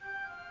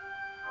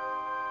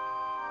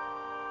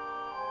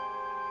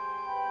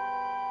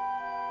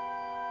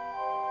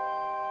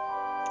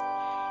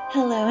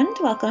Hello and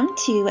welcome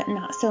to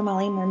Not So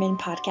Molly Mormon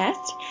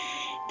Podcast.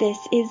 This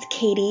is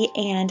Katie,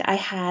 and I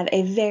have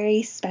a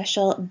very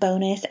special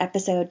bonus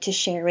episode to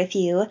share with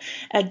you.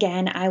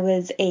 Again, I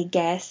was a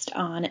guest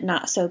on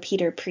Not So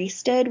Peter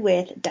Priesthood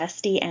with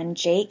Dusty and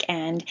Jake,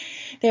 and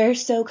they're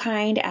so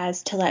kind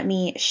as to let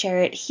me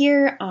share it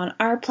here on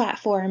our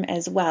platform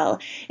as well.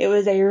 It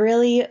was a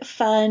really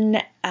fun,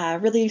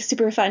 really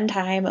super fun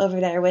time over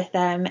there with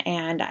them,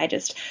 and I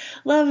just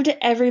loved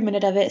every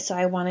minute of it, so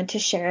I wanted to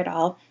share it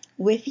all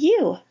with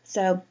you.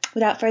 So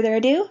without further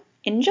ado,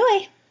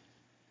 enjoy.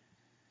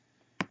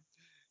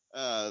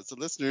 So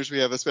listeners, we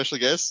have a special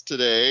guest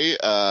today,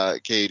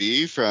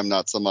 Katie from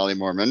Not So Molly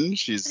Mormon.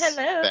 She's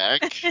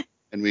back,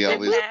 and we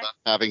always love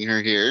having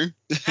her here.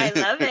 I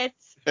love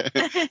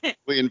it.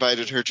 We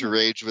invited her to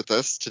rage with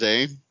us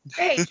today.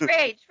 Rage.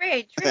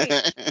 And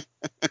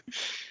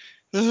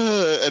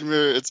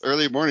it's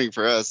early morning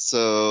for us,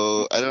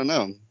 so I don't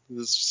know.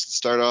 Let's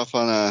start off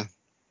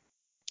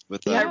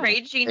with a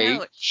ragey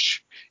note.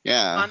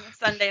 Yeah. On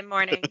Sunday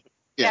morning.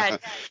 Yeah.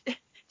 Do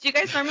you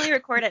guys normally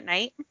record at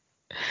night?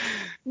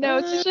 No,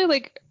 it's usually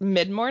like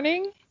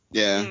mid-morning.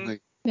 Yeah.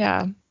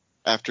 Yeah.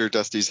 After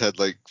Dusty's had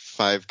like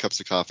 5 cups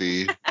of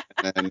coffee,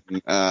 and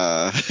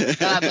I'm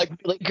like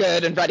really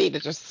good and ready to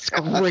just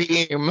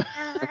scream.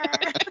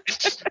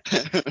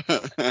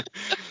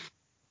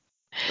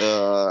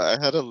 I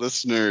had a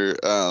listener.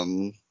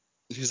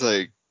 He's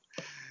like,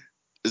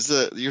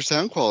 your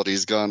sound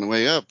quality's gone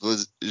way up.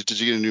 Did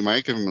you get a new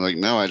mic? And I'm like,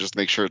 no, I just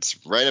make sure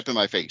it's right up in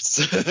my face.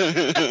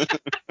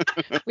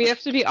 We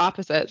have to be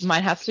opposites.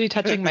 Mine has to be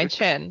touching my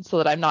chin so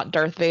that I'm not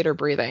Darth Vader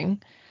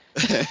breathing.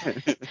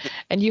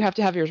 And you have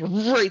to have yours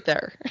right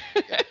there.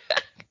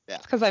 Yeah.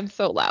 Because I'm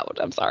so loud.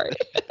 I'm sorry.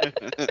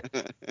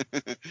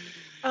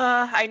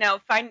 I know.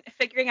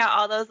 Figuring out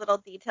all those little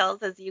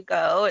details as you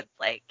go. It's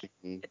like,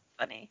 it's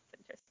funny. It's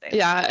interesting.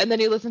 Yeah. And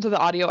then you listen to the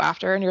audio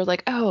after and you're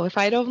like, oh, if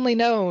I'd only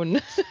known.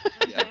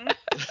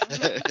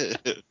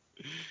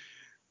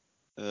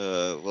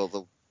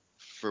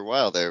 For a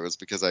while there, it was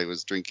because I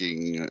was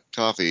drinking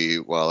coffee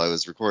while I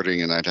was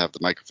recording, and I'd have the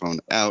microphone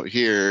out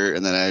here,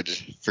 and then I'd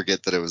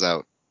forget that it was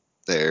out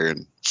there.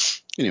 And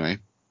anyway.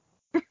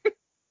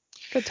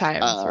 Good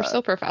times. We're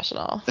so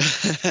professional.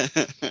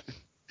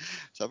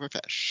 So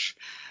profesh.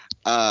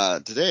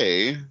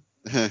 Today,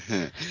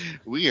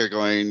 we are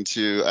going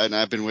to, and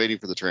I've been waiting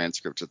for the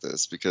transcript of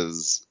this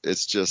because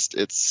it's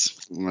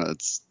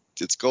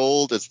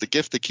gold. It's the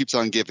gift that keeps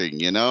on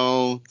giving, you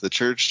know? The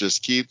church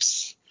just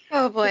keeps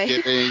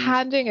giving.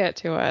 Handing it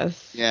to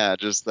us. Yeah,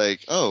 just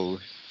like, oh,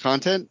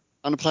 content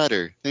on a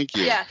platter. Thank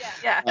you. Yeah.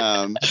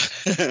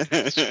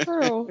 It's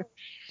true. You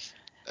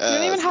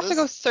don't even have to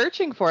go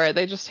searching for it.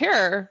 They just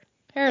here's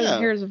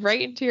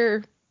right into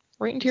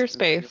your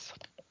space.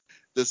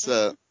 This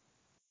there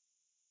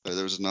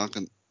was a knock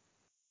on.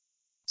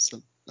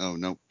 Oh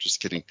no,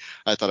 just kidding.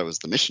 I thought it was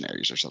the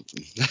missionaries or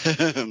something.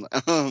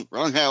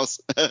 Wrong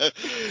house. Anyway.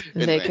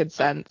 Naked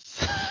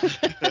sense.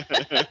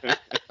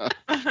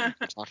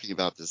 Talking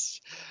about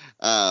this.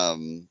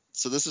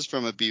 So this is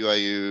from a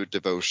BYU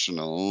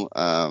devotional,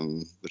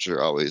 which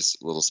are always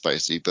a little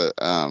spicy, but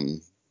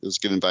it was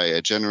given by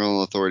a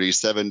General Authority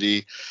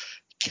 70,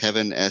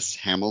 Kevin S.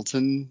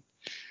 Hamilton,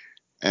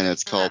 and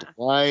it's called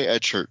Why a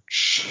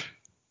Church?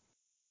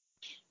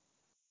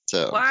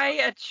 So why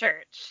a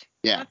church?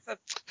 Yeah.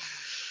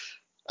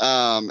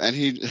 And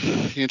he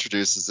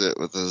introduces it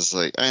with this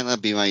like, I love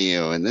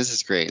BYU and this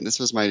is great and this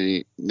was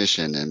my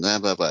mission and blah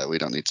blah blah. We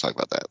don't need to talk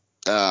about that.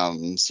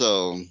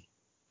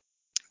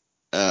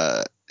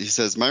 He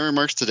says, my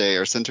remarks today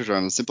are centered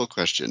on a simple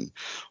question.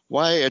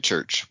 Why a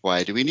church?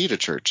 Why do we need a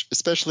church?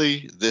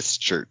 Especially this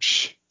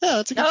church. Yeah,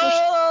 that's a good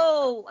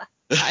question.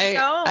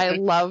 I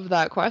love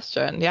that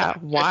question. Yeah.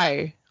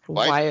 Why?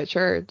 Why a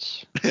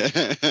church?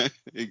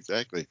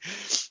 Exactly.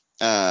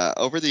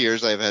 Over the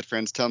years, I've had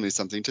friends tell me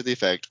something to the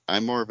effect,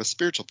 I'm more of a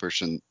spiritual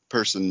person,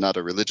 not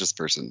a religious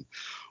person.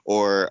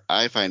 Or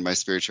I find my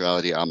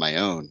spirituality on my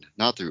own,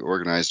 not through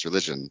organized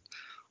religion.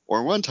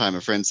 Or one time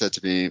a friend said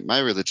to me, my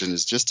religion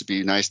is just to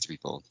be nice to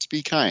people, to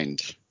be kind.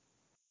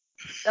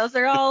 Those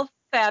are all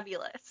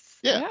fabulous.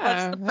 Yeah.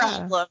 What's the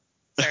problem,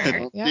 sir?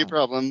 Don't see a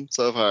problem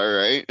so far,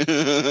 right?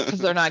 Because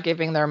they're not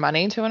giving their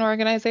money to an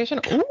organization?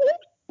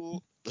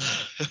 Ooh.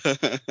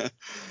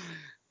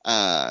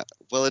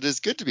 Well, it is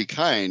good to be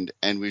kind,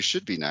 and we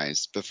should be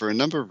nice, but for a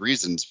number of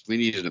reasons, we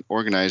need an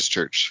organized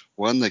church,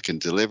 one that can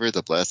deliver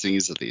the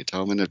blessings of the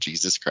atonement of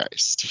Jesus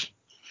Christ.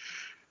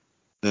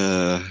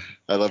 I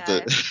love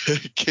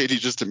that Katie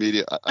just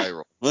immediately eye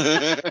roll.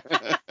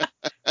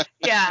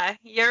 Yeah,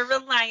 you're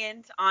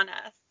reliant on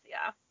us.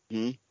 Yeah.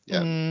 Mm-hmm.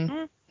 Yeah.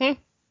 Mm-hmm.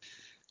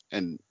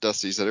 And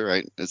Dusty said it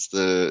right. It's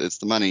the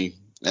money.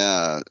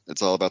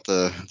 It's all about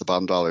the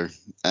bottom dollar.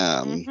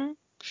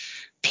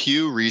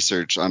 Pew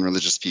Research on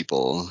religious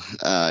people.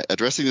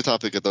 Addressing the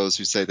topic of those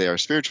who say they are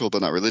spiritual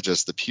but not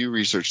religious, the Pew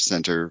Research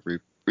Center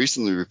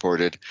recently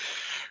reported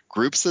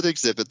Groups that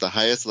exhibit the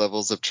highest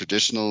levels of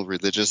traditional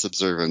religious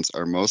observance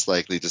are most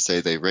likely to say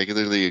they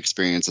regularly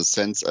experience a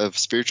sense of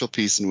spiritual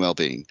peace and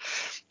well-being.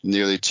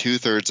 Nearly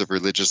 2/3 of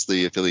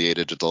religiously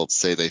affiliated adults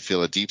say they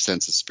feel a deep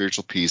sense of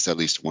spiritual peace at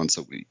least once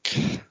a week.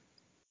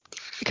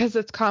 Because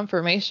it's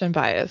confirmation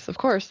bias. Of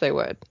course they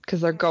would, because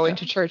they're going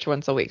to church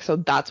once a week. So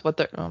that's what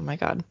they're. Oh my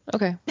God.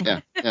 Okay.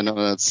 Yeah. No,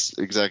 that's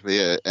exactly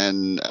it.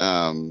 And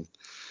I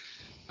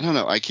don't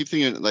know. I keep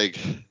thinking like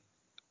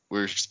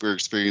we're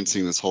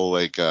experiencing this whole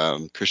like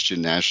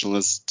Christian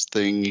nationalist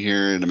thing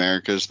here in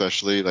America,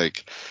 especially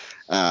like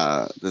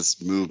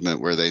this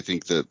movement where they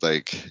think that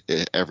like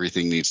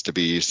everything needs to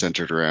be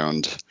centered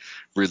around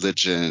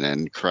religion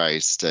and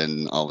Christ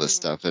and all this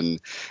stuff. And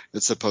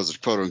it's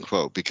supposed, quote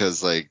unquote,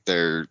 because like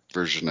their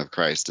version of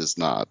Christ is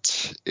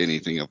not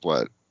anything of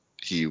what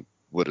he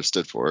would have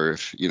stood for,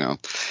 if, you know.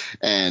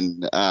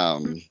 And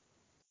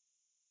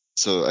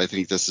so I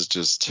think this is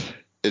just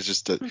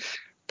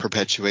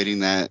perpetuating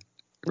that.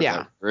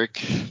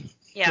 Rick.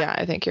 Yeah,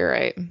 I think you're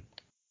right.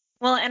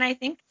 Well, and I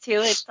think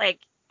too, it's like,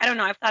 I don't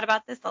know, I've thought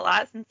about this a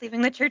lot since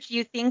leaving the church.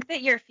 You think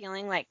that you're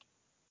feeling like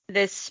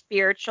this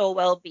spiritual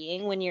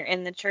well-being when you're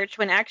in the church,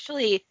 when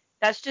actually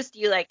that's just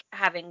you like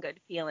having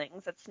good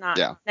feelings. It's not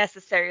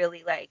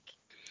necessarily like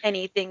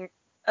anything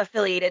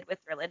affiliated with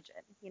religion,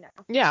 you know.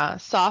 Yeah,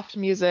 soft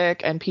music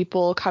and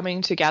people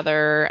coming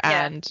together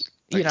and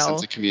like a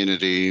sense of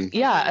community.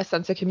 Yeah, a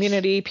sense of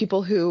community,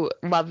 people who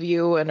love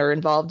you and are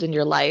involved in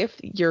your life,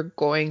 you're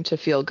going to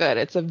feel good.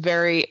 It's a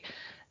very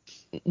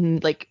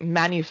like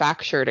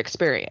manufactured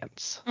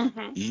experience.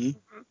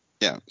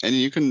 Yeah, and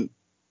you can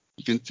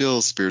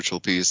feel spiritual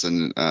peace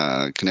and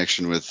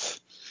connection with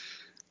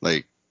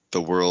like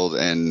the world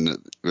and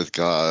with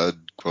God,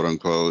 quote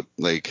unquote,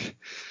 like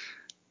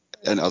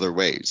in other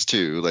ways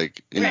too,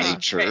 like in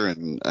nature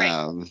and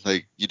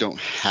like you don't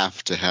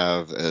have to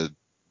have a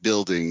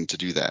building to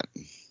do that.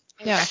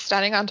 Yeah,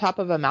 standing on top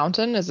of a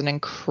mountain is an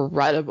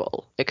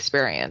incredible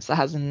experience that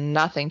has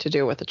nothing to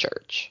do with the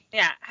church.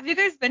 Yeah. Have you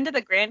guys been to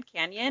the Grand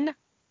Canyon?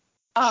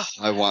 Oh,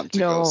 I want to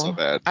go so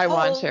bad. I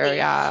want to,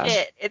 yeah.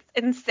 Shit, it's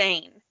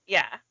insane.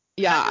 Yeah.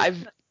 Yeah,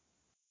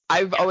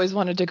 I've always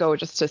wanted to go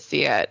just to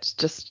see it.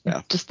 Just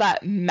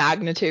that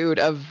magnitude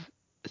of,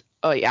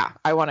 oh yeah,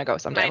 I want to go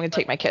someday. I'm going to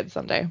take my kids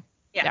someday.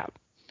 Yeah.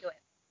 Do it.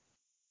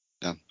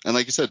 Yeah. And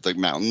like you said, like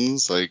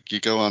mountains, like you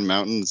go on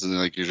mountains and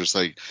like you're just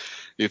like,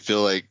 you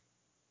feel like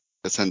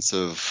a sense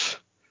of,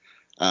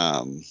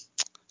 I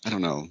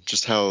don't know,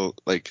 just how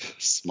like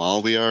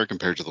small we are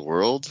compared to the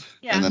world.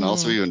 Yeah. And then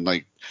also even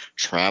like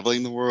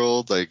traveling the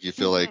world, like you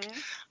feel like,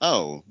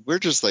 oh, we're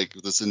just like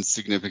this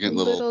insignificant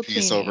little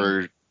piece teeny.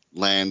 Over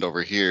land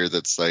over here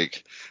that's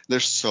like,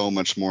 there's so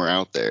much more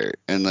out there.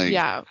 And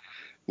like,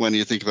 when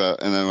you think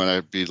about, and then when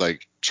I'd be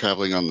like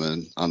traveling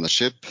on the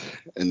ship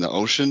in the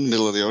ocean,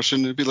 middle of the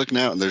ocean, it'd be looking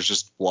out and there's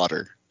just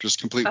water,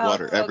 just complete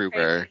water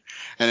everywhere. Crazy.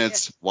 And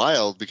it's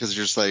wild because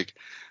you're just like,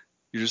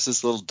 you're just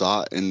this little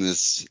dot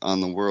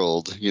on the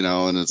world, you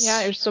know, and it's.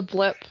 Yeah, you're just a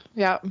blip.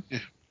 Yeah.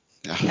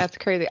 That's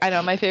crazy. I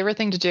know my favorite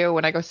thing to do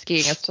when I go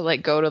skiing is to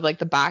like go to like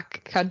the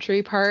back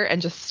country part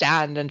and just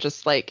stand and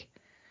just like,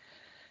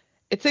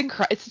 it's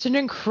such an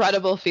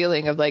incredible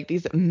feeling of like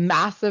these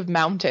massive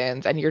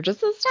mountains and you're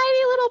just this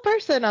tiny little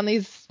person on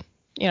these,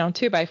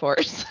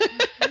 2x4s.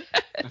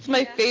 It's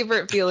my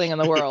favorite feeling in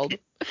the world.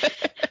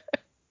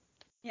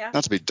 Yeah.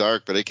 Not to be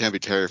dark, but it can be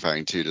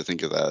terrifying too to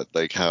think of that.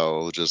 Like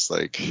how just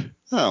like,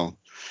 oh,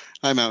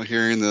 I'm out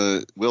here in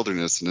the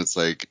wilderness and it's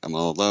like I'm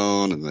all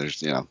alone and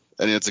there's, and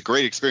it's a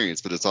great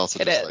experience, but it's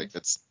also like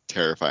it's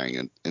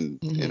terrifying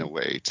in a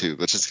way too,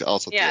 which is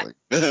also feeling.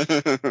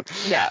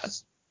 Yeah.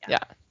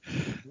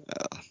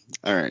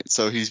 All right.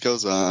 So he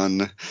goes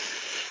on,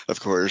 of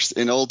course,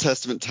 in Old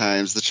Testament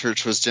times, the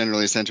church was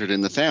generally centered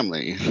in the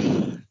family.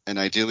 And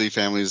ideally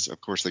families, of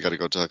course, they got to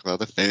go talk about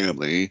the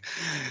family.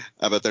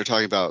 But they're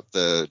talking about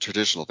the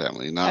traditional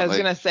family, not I was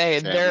going to say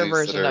their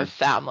version of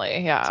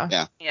family.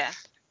 Yeah.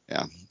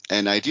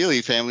 And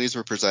ideally, families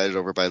were presided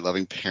over by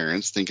loving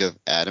parents. Think of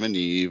Adam and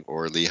Eve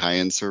or Lehi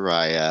and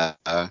Sariah.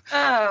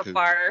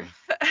 Barf.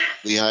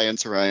 Lehi and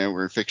Sariah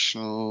were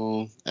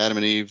fictional. Adam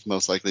and Eve,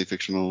 most likely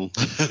fictional.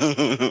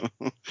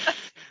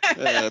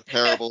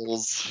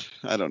 Parables.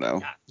 I don't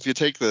know. If you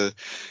take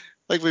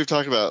like we've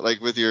talked about, like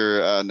with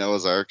your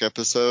Noah's Ark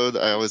episode,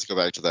 I always go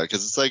back to that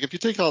because it's like if you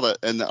take all that,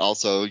 and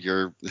also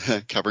you're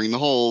covering the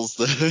holes,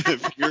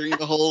 figuring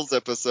the holes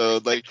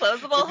episode, like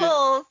closable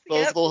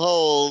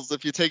holes.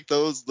 If you take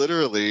those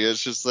literally,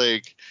 it's just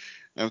like,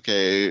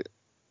 okay,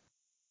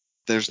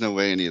 there's no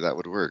way any of that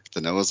would work.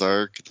 The Noah's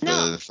Ark,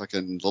 the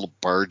fucking little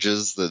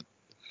barges, the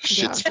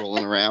shit's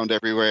rolling around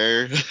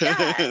everywhere.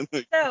 Yeah,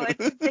 no, it's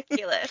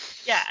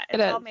ridiculous. Yeah,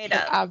 it's all made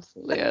up. It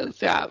absolutely is.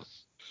 Yeah.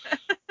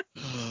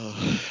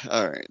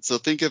 All right. So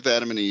think of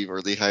Adam and Eve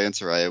or Lehi and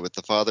Sariah with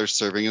the father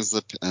serving as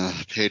the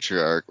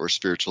patriarch or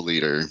spiritual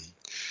leader.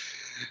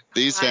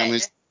 These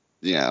families,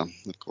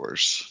 of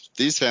course.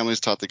 These families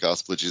taught the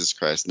gospel of Jesus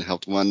Christ and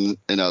helped one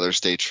another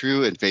stay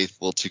true and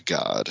faithful to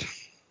God.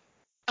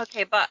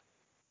 Okay, but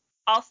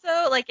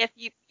also, like, if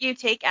you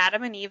take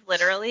Adam and Eve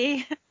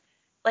literally,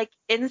 like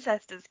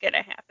incest is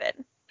gonna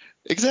happen.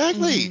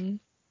 Exactly. Mhm.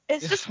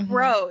 It's just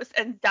gross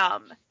and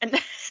dumb, and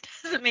it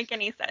doesn't make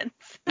any sense.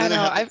 I And it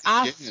know.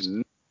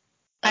 happens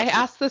I after-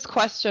 asked this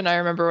question, I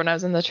remember when I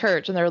was in the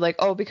church, and they were like,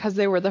 oh, because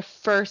they were the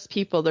first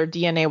people, their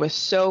DNA was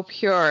so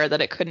pure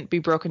that it couldn't be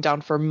broken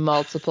down for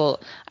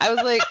multiple. I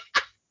was like,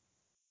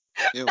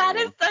 Ew. That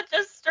is such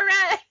a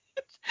stretch.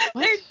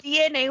 What? Their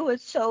DNA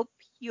was so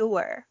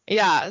pure.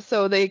 yeah,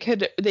 so they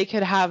could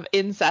have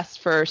incest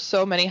for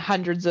so many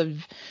hundreds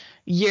of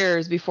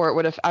years before it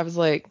would have. I was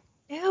like,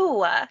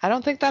 Ew. I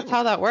don't think that's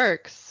how that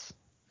works.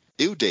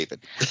 Ew, David.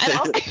 And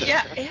also,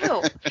 yeah,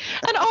 ew.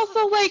 And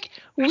also, like,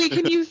 we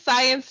can use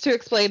science to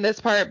explain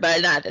this part,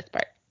 but not this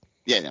part.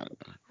 Yeah, no.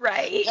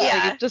 Right. Yeah,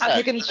 Yeah. Like, just How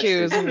pick can and you-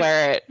 choose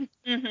where it.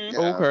 Mhm.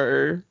 Yeah.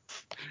 Okay.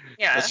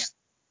 Yeah. That's-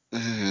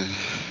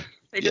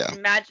 They yeah. just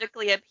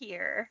magically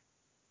appear.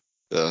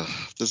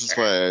 This is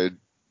Sure. why I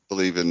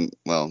believe in,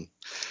 well,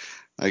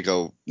 I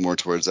go more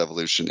towards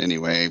evolution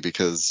anyway,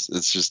 because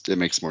it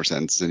makes more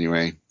sense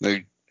anyway.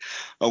 Like,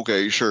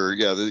 okay, sure,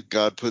 yeah,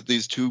 God put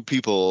these two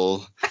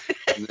people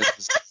in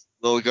this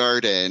little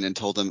garden and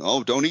told them,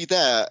 oh, don't eat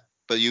that,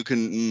 but you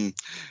can,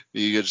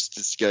 you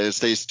just gotta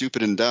stay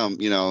stupid and dumb,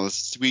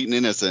 sweet and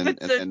innocent.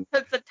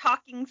 Puts a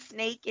talking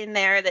snake in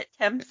there that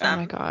tempts Oh them.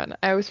 my god,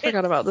 I always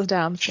forgot about the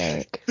damn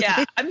snake.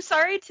 Yeah, I'm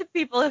sorry to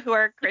people who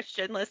are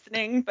Christian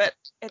listening, but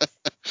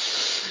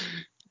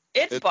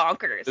it's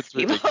bonkers, it's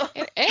people.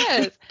 It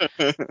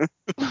is.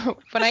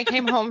 When I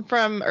came home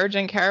from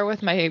urgent care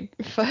with my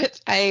foot,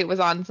 I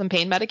was on some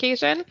pain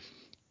medication,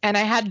 and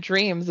I had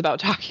dreams about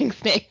talking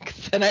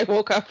snakes. And I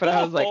woke up and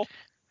I was like,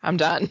 I'm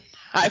done.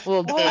 I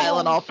will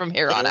Tylenol from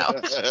here on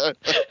out.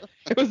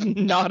 It was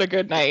not a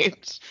good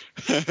night.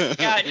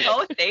 Yeah,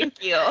 no,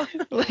 thank you.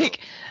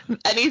 Like,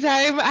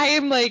 anytime I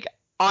am like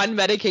on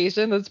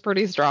medication that's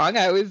pretty strong,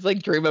 I always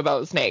like dream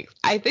about snakes.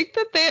 I think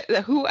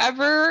that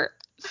whoever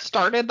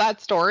started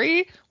that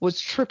story was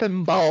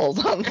tripping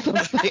balls on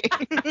something.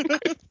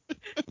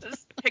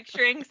 Just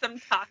picturing some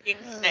talking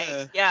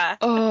snake. Yeah.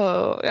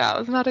 Oh, yeah, it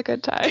was not a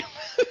good time.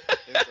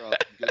 They were on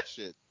some good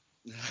shit.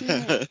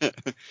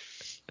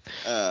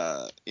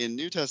 In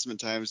New Testament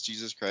times,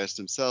 Jesus Christ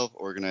himself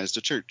organized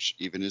a church,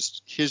 even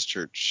his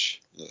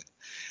church.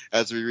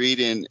 As we read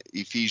in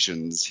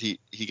Ephesians, he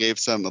gave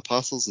some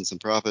apostles and some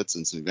prophets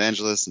and some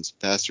evangelists and some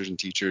pastors and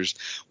teachers.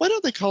 Why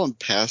don't they call them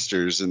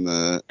pastors in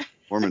the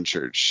Mormon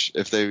church?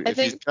 I think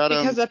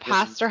because a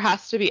pastor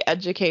has to be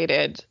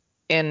educated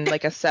in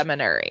like a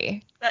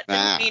seminary. That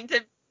didn't mean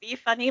to be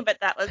funny, but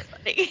that was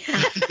funny.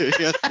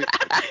 Yes,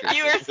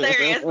 You were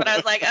serious, but I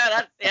was like, oh,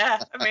 that's, yeah,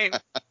 I mean.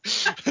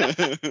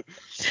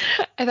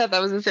 I thought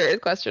that was a serious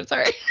question.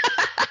 Sorry.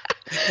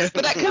 But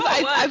because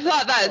I've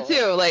thought that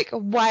too. Like,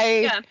 why?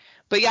 Yeah.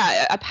 But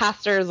yeah, a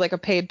pastor is like a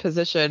paid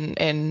position,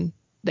 and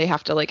they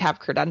have to like have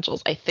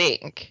credentials. I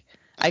think.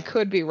 I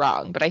could be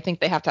wrong, but I think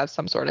they have to have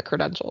some sort of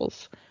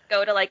credentials.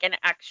 Go to like an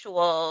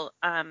actual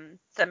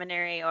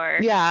seminary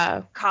or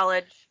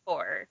college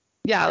for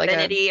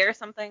divinity or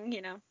something,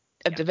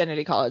 A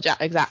divinity college. Yeah,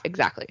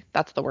 exactly.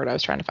 That's the word I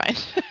was trying to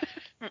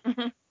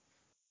find.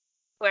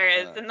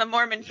 Whereas in the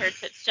Mormon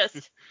church, it's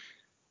just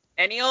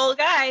any old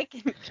guy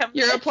can come.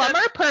 You're a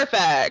plumber?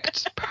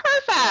 Perfect.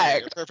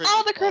 Perfect.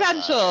 All the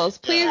credentials.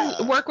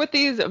 Please work with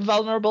these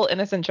vulnerable,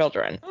 innocent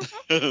children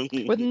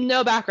with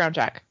no background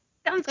check.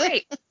 Sounds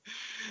great.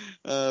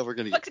 We're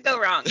gonna. What could go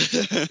wrong?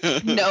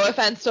 No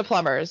offense to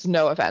plumbers.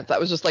 No offense. That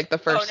was just like the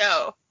first.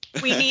 Oh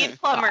no, we need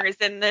plumbers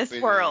in this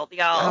world,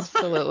 y'all.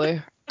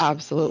 Absolutely,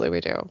 absolutely,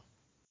 we do.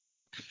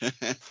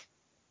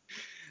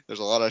 There's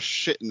a lot of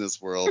shit in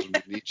this world,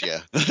 and we need you.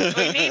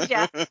 We need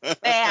you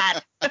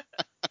bad.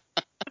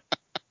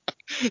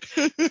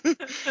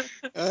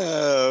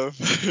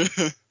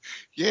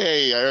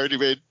 Yay! I already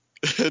made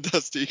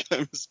Dusty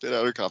kind of spit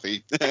out her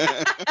coffee.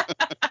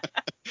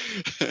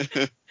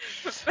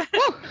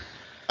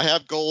 I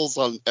have goals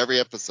on every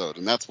episode,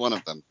 and that's one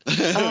of them.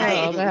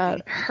 Oh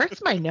man,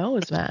 hurts my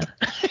nose, man.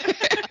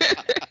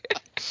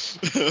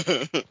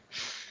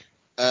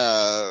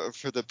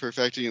 For the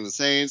perfecting of the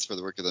saints, for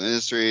the work of the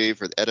ministry,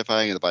 for the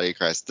edifying of the body of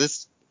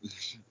Christ.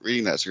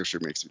 Reading that scripture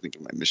makes me think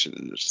of my mission,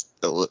 and just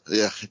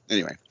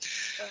Anyway.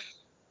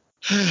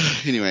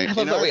 I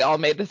love that we all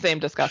made the same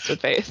disgusted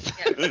face.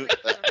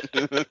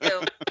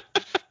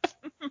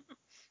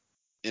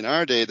 In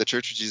our day, the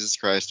Church of Jesus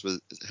Christ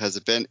has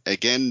been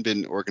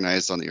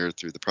organized on the earth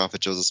through the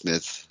prophet Joseph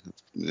Smith,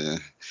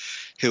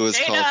 who was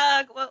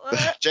called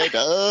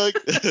J-Dog,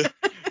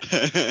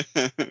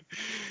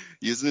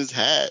 using his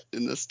hat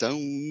in the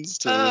stones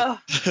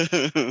to.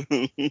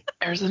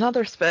 There's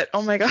another spit.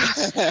 Oh my god,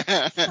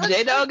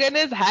 J-Dog in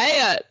his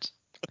hat.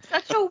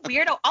 Such a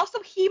weirdo.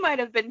 Also, he might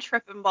have been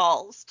tripping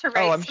balls to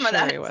write some of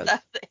that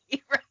stuff that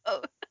he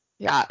wrote.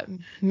 Yeah,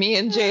 me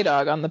and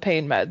J-Dog on the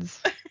pain meds.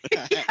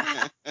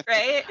 Yeah,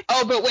 right?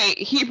 Oh, but wait,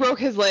 he broke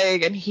his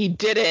leg and he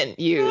didn't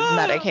use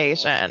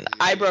medication.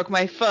 I broke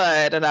my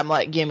foot and I'm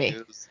like, give me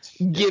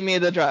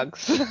the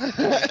drugs.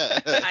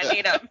 I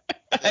need them.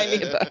 I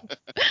need them.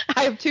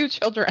 I have 2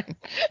 children.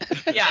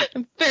 Yeah.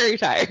 I'm very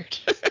tired.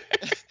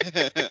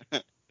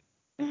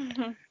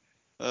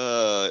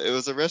 It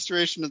was a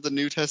restoration of the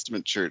New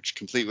Testament church,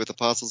 complete with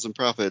apostles and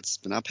prophets,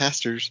 but not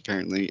pastors,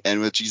 apparently,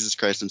 and with Jesus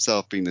Christ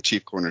himself being the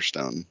chief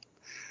cornerstone.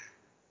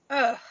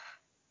 Ugh.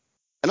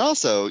 And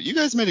also, you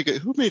guys made a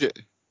good... Who made it?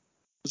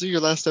 Was it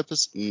your last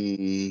episode?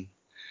 You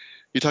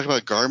talk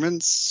about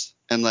garments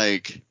and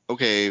like,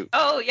 okay.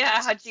 Oh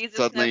yeah, how Jesus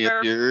suddenly never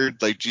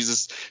appeared. Like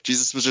Jesus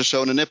was just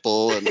showing a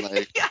nipple and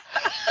like, yeah.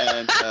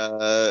 and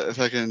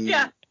fucking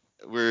Yeah.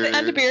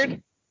 And a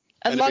beard.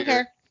 And long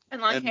hair.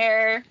 And long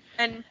hair.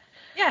 And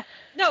yeah.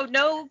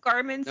 No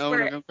garments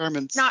were no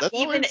garments. not That's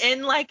even always...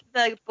 in like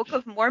the Book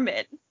of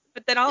Mormon.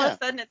 But then all of a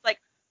sudden it's like,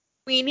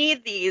 we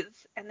need these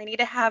and they need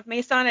to have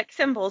Masonic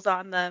symbols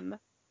on them.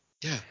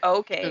 Yeah.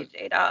 Okay,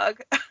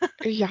 J-Dog.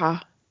 Yeah.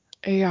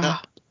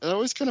 It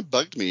always kind of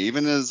bugged me,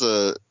 even as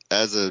a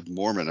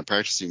Mormon, a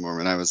practicing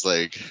Mormon. I was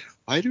like,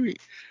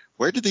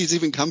 where did these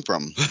even come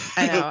from?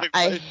 I know. Like,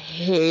 I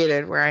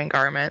hated wearing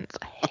garments.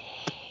 I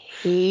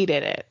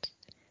hated it.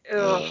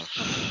 Ugh.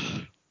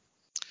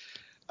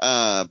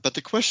 But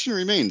the question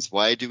remains,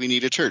 why do we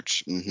need a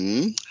church?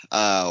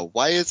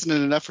 Why isn't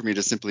it enough for me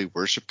to simply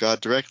worship God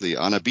directly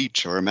on a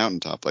beach or a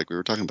mountaintop like we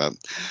were talking about?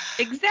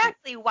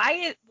 Exactly.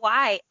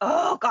 Why?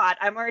 Oh God,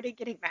 I'm already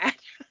getting mad.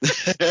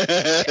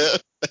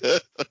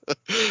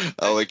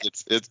 Oh,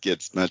 it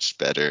gets much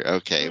better.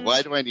 Okay,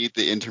 why do I need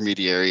the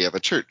intermediary of a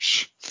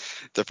church?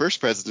 The First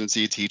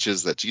Presidency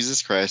teaches that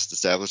Jesus Christ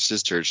established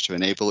his church to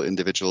enable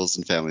individuals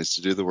and families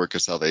to do the work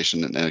of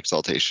salvation and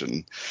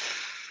exaltation.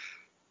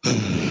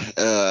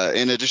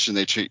 In addition,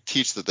 they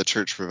teach that the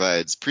church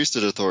provides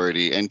priesthood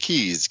authority and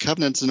keys,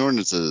 covenants and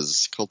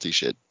ordinances, culty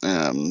shit,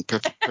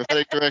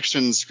 prophetic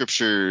direction,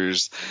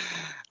 scriptures,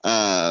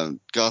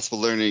 gospel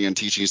learning and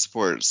teaching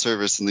support,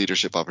 service and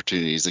leadership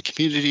opportunities, a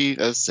community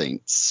of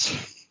saints.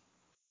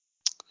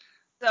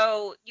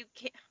 So you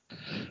can't.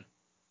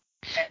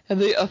 And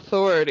the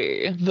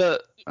authority,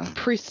 the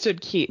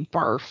priesthood key,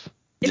 barf.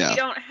 If you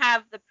don't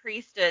have the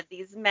priesthood,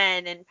 these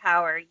men in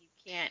power, you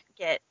can't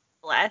get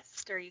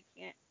blessed, or you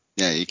can't.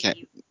 Yeah, you can't.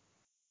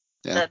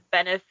 The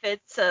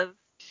benefits of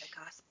the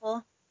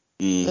gospel.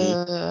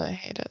 I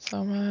hate it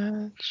so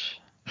much.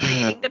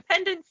 Creating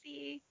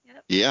dependency.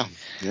 Yep.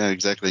 Yeah,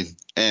 exactly.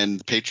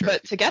 And patriarchy.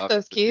 But to get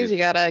those keys, you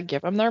gotta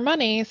give them their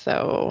money.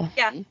 So.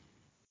 Yeah.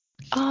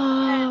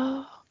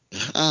 Oh.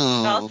 It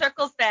all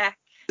circles back.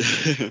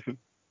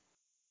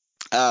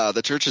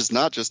 The church is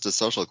not just a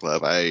social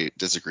club. I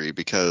disagree,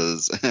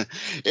 because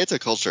it's a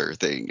culture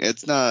thing.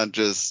 It's not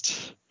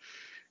just.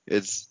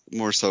 It's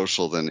more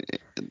social than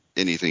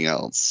anything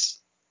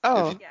else.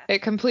 Oh,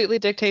 it completely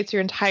dictates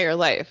your entire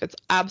life. It's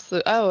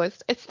absolute. Oh,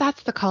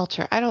 that's the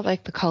culture. I don't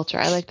like the culture.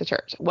 I like the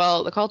church.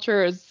 Well, the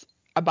culture is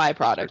a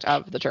byproduct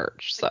of the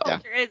church. So the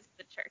culture is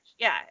the church.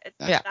 Yeah, it's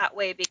that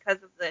way because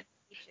of the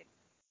teaching of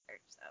the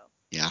church.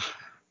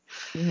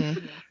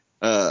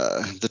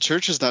 So the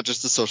church is not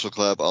just a social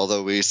club,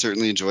 although we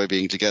certainly enjoy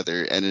being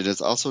together, and it is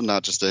also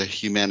not just a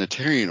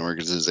humanitarian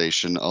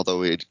organization, although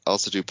we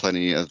also do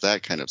plenty of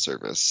that kind of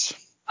service.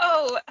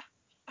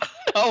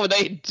 Oh,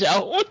 they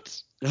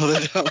don't. No,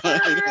 they don't.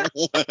 God,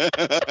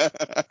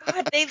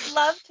 they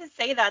love to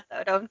say that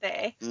though, don't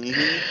they?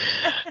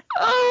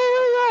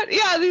 Oh my God!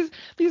 Yeah,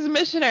 these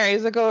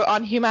missionaries that go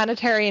on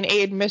humanitarian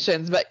aid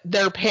missions, but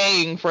they're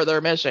paying for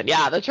their mission.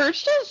 Yeah, the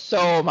church does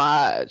so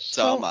much.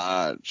 So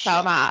much.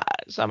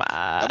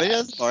 Nobody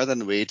does more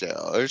than we do.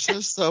 We're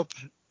so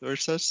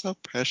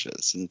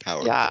precious and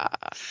powerful.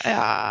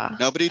 Yeah.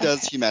 Nobody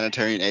does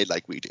humanitarian aid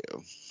like we do.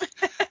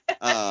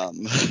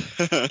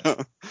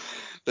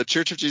 The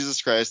Church of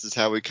Jesus Christ is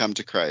how we come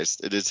to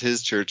Christ. It is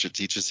his church. It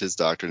teaches his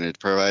doctrine. It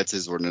provides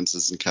his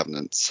ordinances and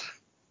covenants.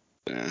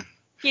 Yeah.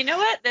 You know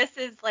what? This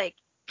is like,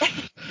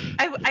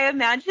 I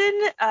imagine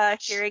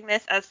hearing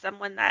this as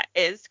someone that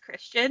is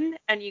Christian,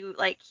 and you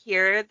like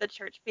hear the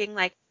church being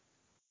like,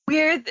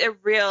 we're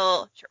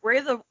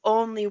the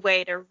only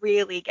way to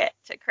really get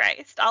to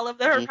Christ. All of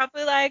them are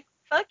probably like,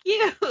 fuck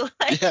you.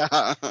 Like,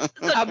 yeah. So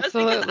just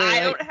because I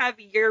don't have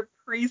your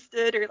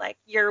priesthood or like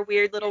your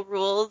weird little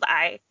rules,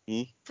 I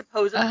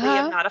supposedly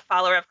am not a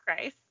follower of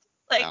Christ.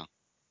 Like,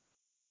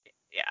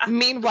 yeah.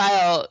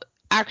 Meanwhile,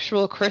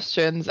 actual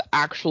Christians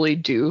actually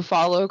do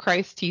follow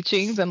Christ's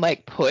teachings and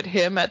like put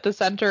him at the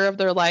center of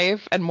their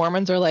life, and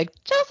Mormons are like,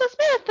 Joseph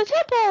Smith, the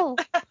temple.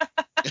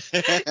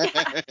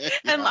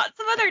 And lots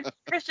of other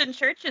Christian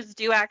churches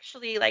do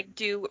actually like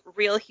do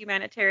real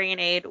humanitarian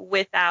aid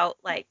without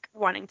like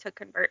wanting to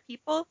convert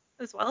people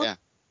as well.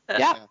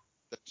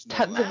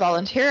 Tons of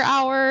volunteer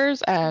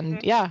hours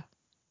and yeah.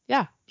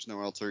 There's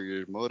no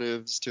ulterior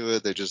motives to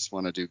it. They just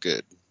want to do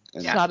good.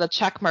 And it's not a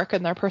check mark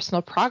in their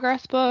personal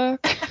progress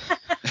book.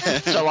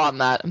 I'm still on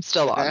that.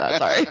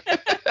 Sorry.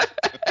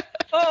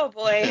 Oh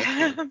boy.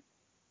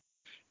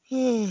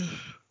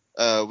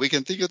 We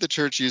can think of the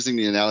church using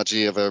the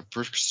analogy of a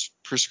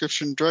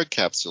prescription drug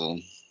capsule.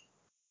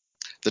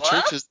 The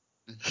church is...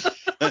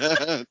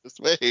 Just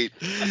wait.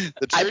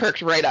 I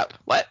perked right up.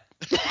 What?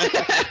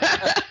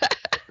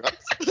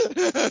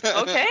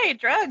 Okay,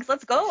 drugs.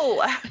 Let's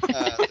go.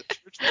 The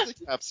church is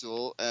the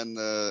capsule, and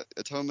the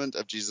atonement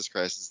of Jesus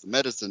Christ is the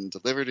medicine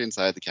delivered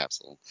inside the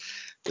capsule.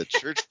 The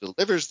church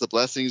delivers the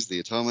blessings, the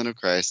atonement of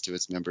Christ, to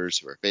its members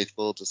who are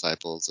faithful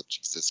disciples of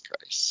Jesus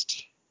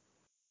Christ.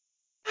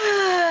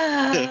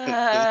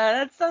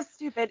 That's so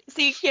stupid.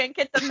 So you can't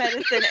get the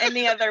medicine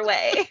any other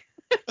way.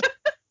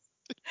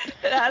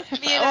 It has to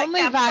be in a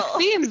Only capsule.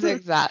 vaccines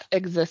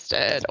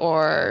existed,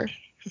 or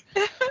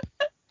oh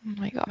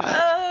my god,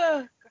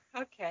 Oh,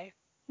 okay.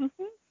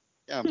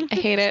 Yeah. I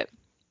hate it.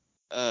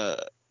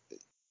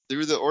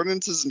 Through the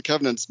ordinances and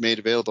covenants made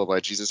available by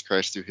Jesus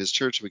Christ through his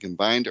church, we can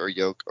bind or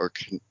yoke or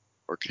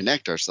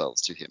connect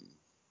ourselves to him.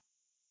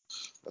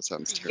 That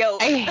sounds terrible.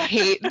 Yoke. I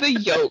hate the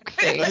yoke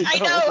thing. I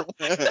know.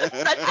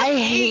 I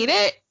hate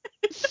it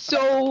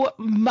so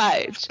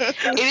much.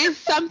 It is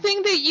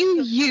something that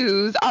you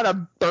use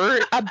on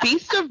a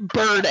beast of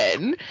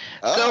burden.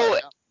 So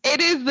it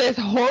is this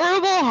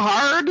horrible,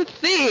 hard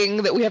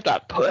thing that we have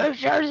to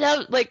push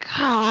ourselves. Like,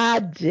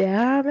 god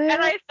damn it.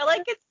 And I feel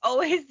like it's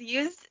always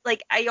used,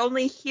 like, I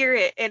only hear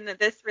it in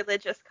this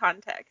religious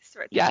context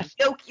where it's Yes. like,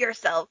 yoke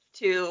yourself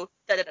to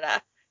da-da-da-da.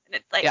 And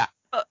it's like, Yeah.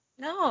 oh,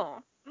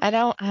 no. I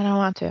don't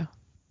want to.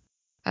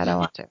 I don't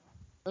want to.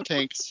 No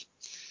thanks.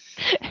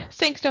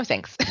 Thanks, no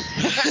thanks.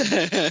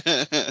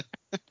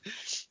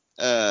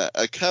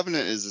 A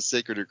covenant is a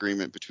sacred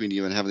agreement between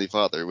you and Heavenly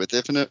Father. With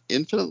infinite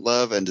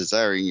love and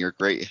desiring your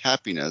great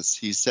happiness,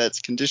 he sets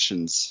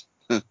conditions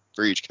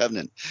for each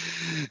covenant.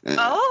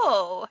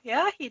 Oh,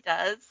 yeah, he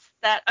does.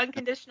 That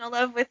unconditional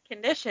love with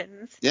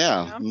conditions.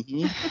 Yeah. You know?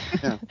 Mm-hmm.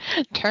 Yeah.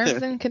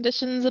 Terms and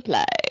conditions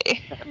apply.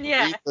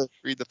 Yeah.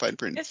 Read the fine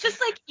print. It's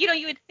just like, you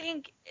would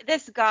think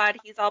this God,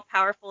 he's all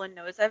powerful and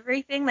knows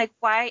everything. Like,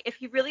 why, if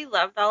he really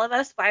loved all of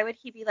us, why would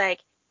he be like,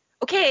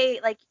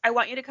 okay, like, I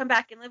want you to come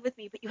back and live with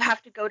me, but you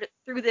have to go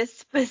through this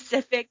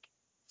specific,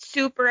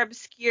 super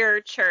obscure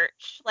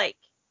church? Like,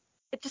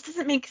 it just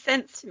doesn't make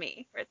sense to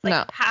me. Where it's like, No.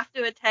 you have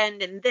to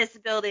attend in this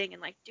building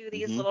and, like, do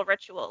these little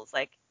rituals.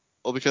 Like,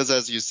 Well, because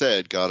as you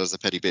said, God is a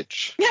petty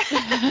bitch.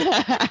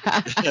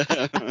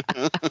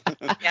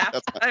 yeah,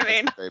 That's I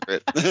mean, my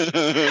favorite.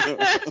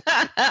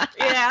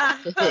 yeah,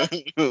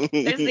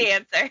 there's the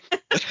answer.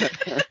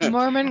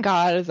 Mormon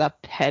God is a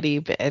petty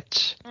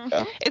bitch.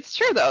 Mhm. It's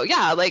true though.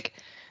 Yeah, like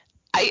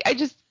I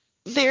just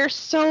they're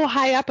so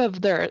high up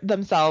of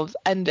themselves,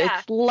 and Yeah.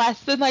 it's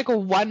less than like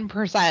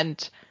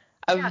 1%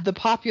 of Yeah. the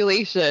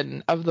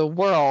population of the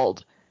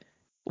world.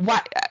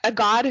 Why a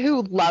God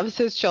who loves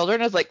his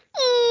children is like,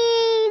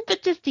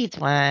 but just these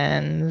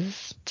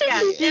ones. Yeah,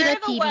 Just they're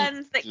little the teeny-"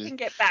 ones that can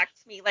get back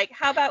to me. Like,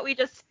 how about we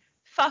just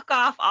fuck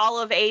off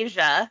all of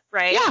Asia,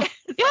 right? Yeah,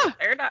 It's yeah. like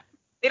they're not.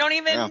 They don't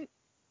even. Yeah.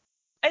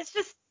 It's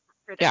just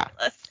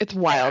ridiculous. It's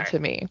wild to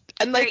me.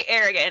 And Very like,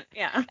 arrogant.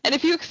 Yeah. and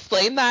if you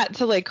explain that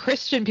to like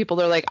Christian people,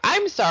 they're like,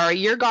 I'm sorry,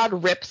 your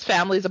God rips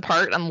families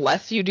apart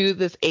unless you do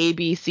this A,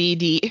 B, C,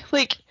 D.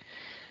 Like,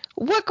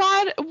 what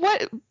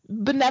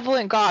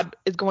benevolent God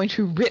is going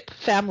to rip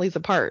families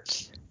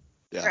apart?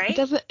 Yeah. Right. It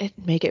doesn't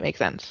make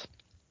sense.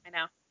 I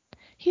know.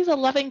 He's a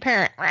loving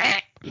parent. Yeah.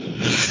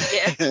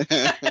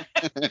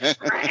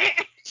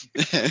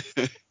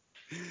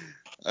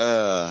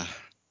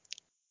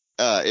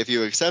 If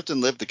you accept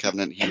and live the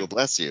covenant, he will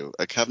bless you.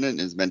 A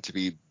covenant is meant to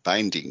be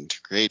binding,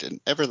 to create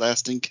an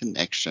everlasting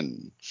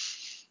connection.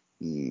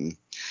 An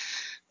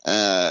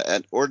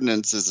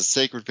ordinance is a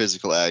sacred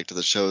physical act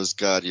that shows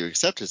God you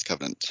accept his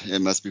covenant.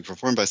 It must be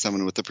performed by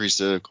someone with the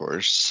priesthood, of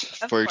course.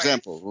 For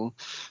example,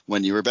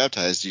 when you were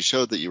baptized, you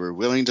showed that you were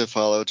willing to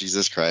follow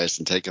Jesus Christ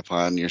and take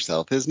upon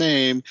yourself his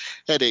name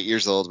at 8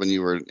 years old when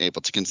you were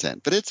able to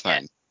consent. But it's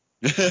fine.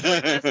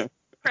 Just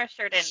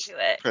pressured into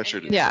it.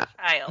 Pressured and you're Yeah.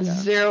 a child.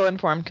 Zero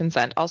informed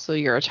consent. Also,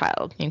 you're a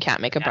child. You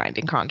can't make a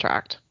binding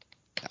contract.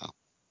 Yeah.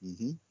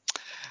 Mm-hmm.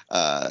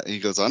 He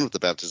goes on with the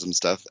baptism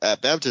stuff.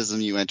 At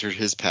baptism, you entered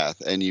his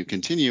path, and you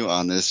continue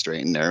on this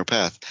straight and narrow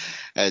path.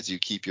 As you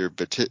keep your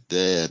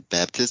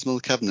baptismal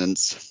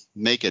covenants,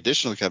 make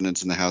additional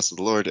covenants in the house of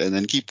the Lord, and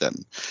then keep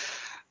them.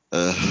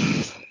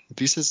 If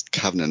he says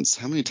covenants,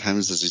 how many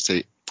times does he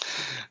say?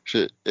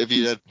 If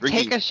you had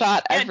Take a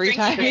shot every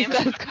time he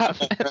says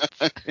covenants.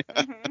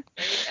 Mm-hmm. There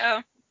you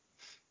go.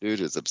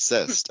 Dude is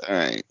obsessed. All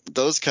right.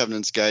 Those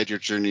covenants guide your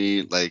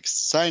journey like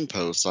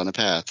signposts on a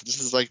path.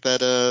 This is like that,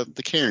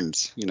 the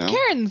cairns,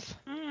 Cairns.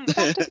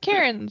 Baptist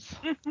Cairns.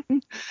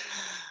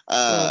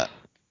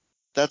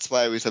 That's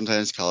why we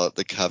sometimes call it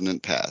the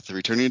covenant path.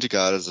 Returning to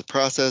God is a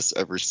process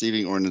of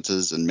receiving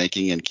ordinances and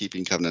making and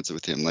keeping covenants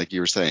with him. Like you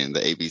were saying, the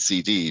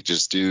ABCD,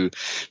 just do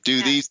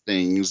these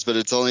things, but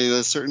it's only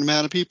a certain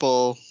amount of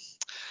people.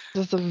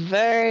 Just a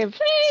very,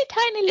 very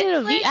tiny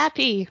little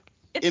VIP.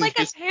 It's like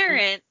a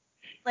parent,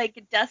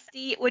 like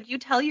Dusty, would you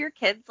tell your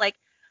kids, like,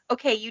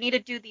 okay, you need to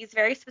do these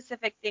very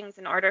specific things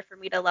in order for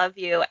me to love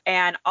you,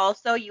 and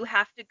also you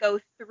have to go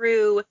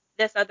through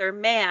this other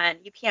man.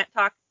 You can't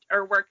talk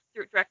or work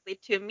through directly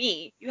to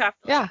me. You have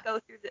to go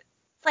through the.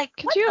 It's like,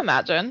 could you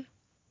imagine?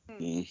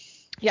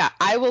 Yeah,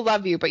 I will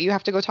love you, but you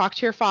have to go talk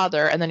to your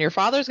father, and then your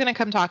father's going to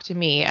come talk to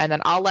me, and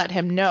then I'll let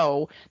him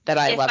know that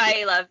I love you. If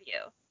I love you.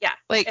 Yeah,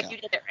 like, if you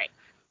did it right.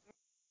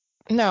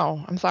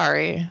 No, I'm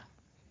sorry.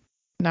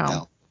 No.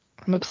 No.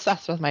 I'm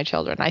obsessed with my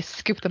children. I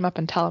scoop them up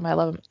and tell them I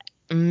love them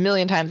a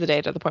million times a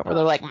day to the point where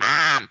they're like,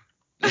 Mom,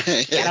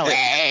 get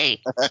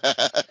away.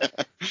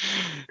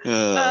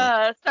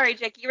 Sorry,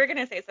 Jake, you were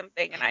gonna say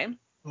something, and I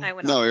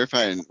went. No, off. you're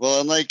fine.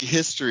 Well, unlike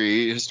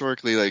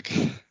historically, like,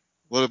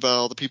 what about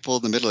all the people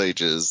in the Middle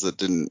Ages that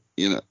didn't,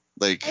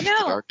 like I know.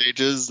 the Dark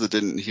Ages that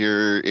didn't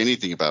hear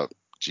anything about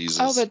Jesus?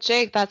 Oh, but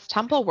Jake, that's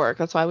temple work.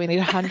 That's why we need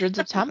hundreds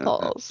of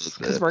temples,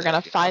 because we're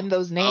gonna find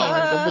those names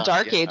in the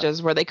Dark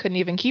Ages where they couldn't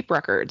even keep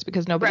records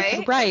because nobody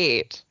could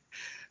write.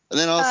 And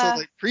then also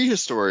like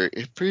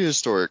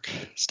prehistoric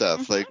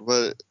stuff. Mm-hmm. Like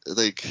what?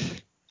 Like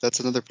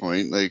that's another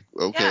point. Like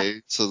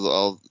okay, so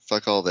I'll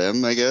fuck all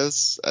them, I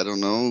guess. I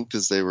don't know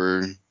because they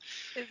were.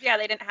 Because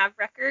they didn't have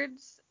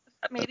records,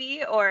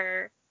 maybe,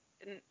 or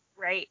didn't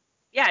write.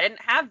 Yeah,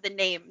 didn't have the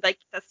name like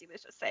Dusty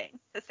was just saying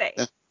to say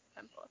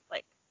temple.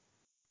 Like.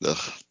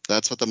 Ugh,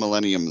 that's what the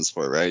millennium is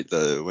for, right?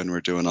 When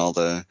we're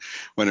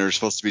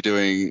supposed to be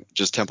doing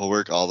just temple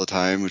work all the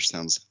time, which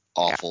sounds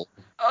awful.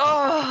 Yeah.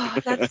 Oh,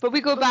 but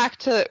we go back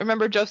to,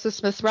 remember, Joseph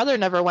Smith's brother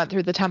never went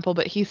through the temple,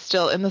 but he's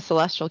still in the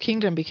celestial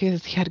kingdom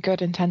because he had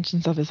good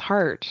intentions of his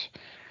heart.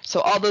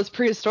 So all those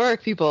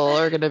prehistoric people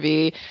are going to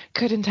be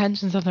good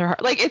intentions of their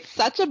heart. Like, it's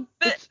such a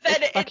it's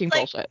fucking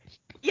bullshit.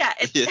 Yeah,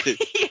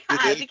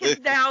 because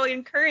now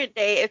in current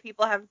day, if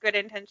people have good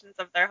intentions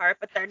of their heart,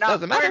 but they're not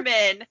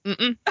Mormon.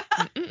 No.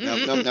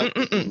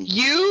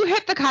 You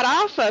hit the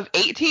cutoff of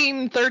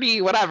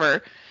 1830,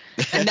 whatever.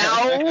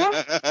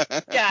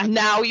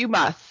 Now you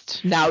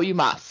must.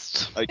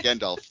 Like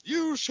Gandalf,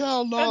 you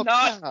shall not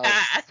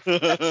pass.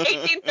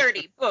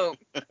 1830, boom.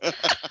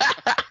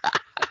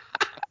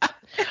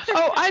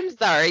 Oh, I'm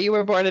sorry. You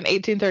were born in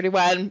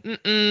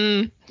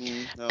 1831.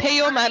 No. Pay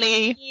your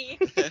money.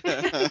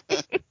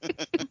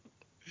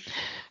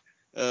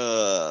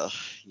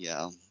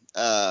 Yeah.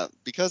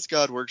 Because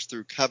God works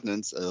through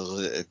covenants.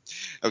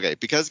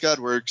 Because God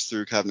works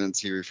through covenants,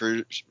 He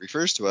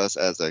refers to us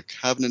as a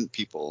covenant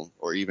people,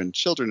 or even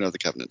children of the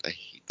covenant. I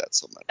hate that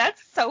so much.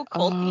 That's so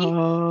culty.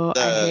 Oh,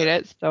 I hate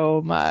it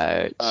so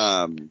much.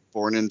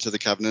 Born into the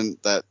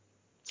covenant. That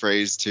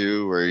phrase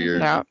too, where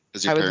you're. I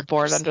was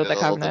born under the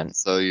covenant.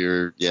 So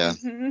you're, yeah.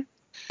 Mm-hmm.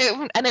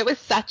 It was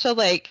such a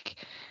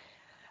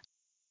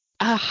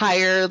a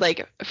higher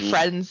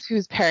friends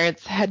whose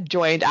parents had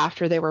joined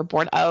after they were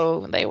born.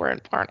 Oh, they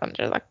weren't born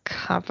under the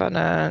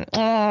covenant.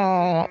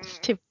 Oh, it's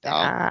too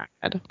bad.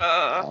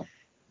 God.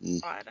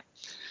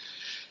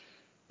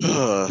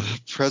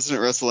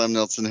 President Russell M.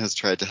 Nelson has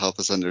tried to help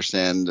us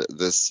understand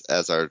this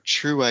as our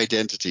true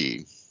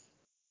identity.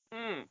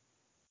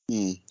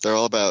 They're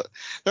all about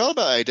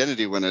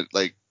identity when it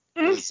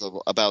is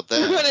about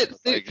them.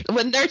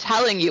 When they're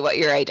telling you what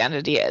your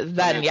identity is,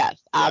 then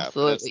yes,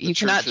 absolutely. You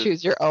cannot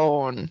choose your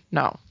own.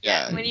 No.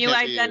 Yeah. When you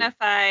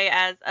identify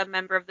as a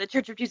member of the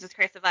Church of Jesus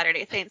Christ of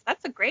Latter-day Saints,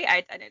 that's a great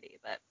identity,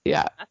 but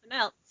nothing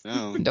else.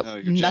 No,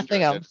 your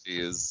nothing else. Identity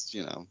is,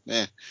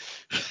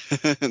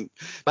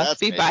 must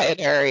be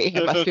binary.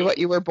 It must be what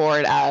you were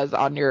born as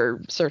on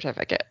your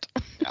certificate.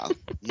 Yeah.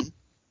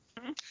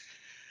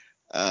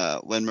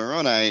 When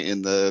Moroni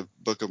in the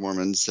Book of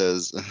Mormon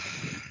says,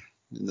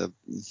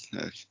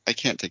 I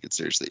can't take it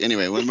seriously.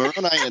 Anyway, when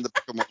Moroni in the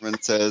Book of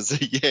Mormon says,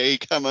 "Yea,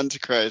 come unto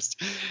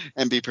Christ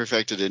and be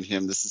perfected in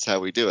Him," this is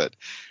how we do it.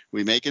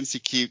 We make and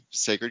keep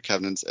sacred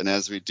covenants, and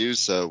as we do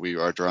so, we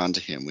are drawn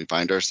to Him. We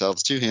bind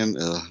ourselves to Him.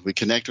 We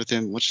connect with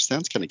Him, which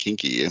sounds kind of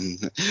kinky.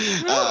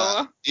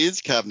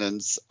 These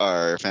covenants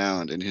are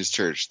found in His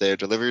church. They are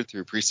delivered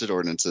through priesthood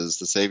ordinances.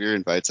 The Savior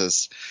invites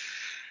us.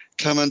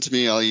 Come unto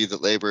me, all ye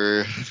that labor,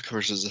 of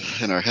course,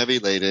 and are heavy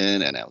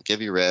laden, and I'll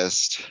give you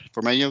rest.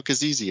 For my yoke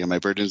is easy and my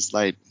burden is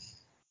light.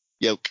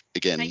 Yoke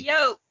again. A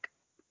yoke.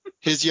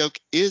 His yoke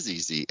is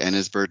easy and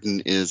his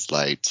burden is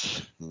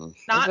light.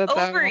 Not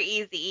over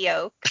easy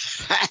yoke.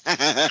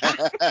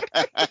 That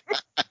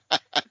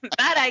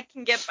I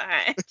can get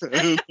behind.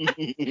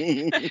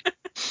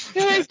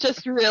 I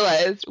just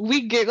realized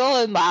we giggle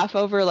and laugh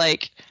over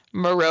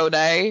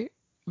Moroni,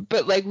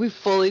 but we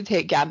fully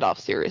take Gandalf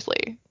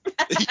seriously.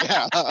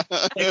 Yeah.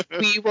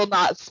 We will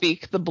not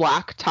speak the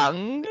black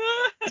tongue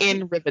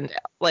in Rivendell.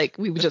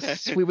 We would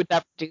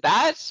never do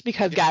that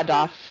because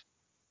Gandalf,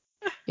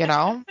 You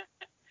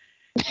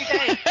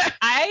guys,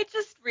 I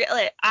just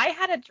I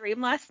had a dream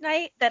last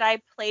night that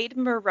I played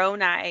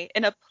Moroni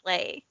in a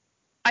play.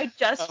 I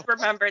just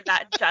remembered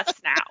that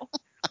just now.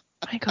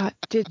 My God,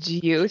 did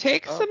you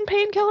take some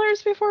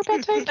painkillers before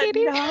bedtime,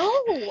 Katie? No.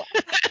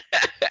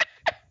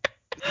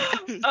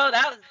 Oh,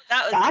 that was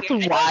That's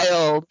weird.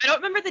 wild. I don't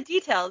remember the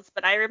details,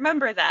 but I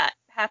remember that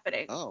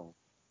happening. Oh.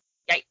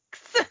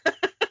 Yikes.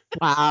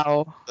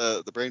 Wow.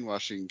 The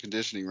brainwashing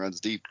conditioning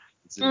runs deep.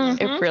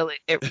 It really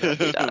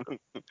does.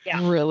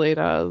 Yeah. Really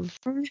does.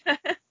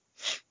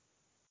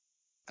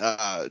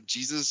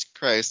 Jesus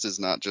Christ is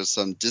not just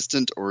some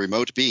distant or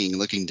remote being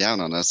looking down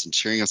on us and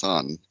cheering us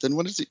on. Then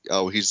what is he?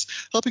 Oh, he's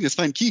helping us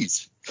find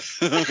keys.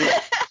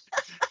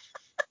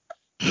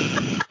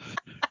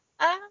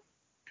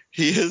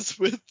 He is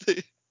with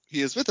the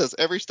He is with us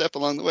every step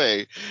along the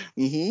way.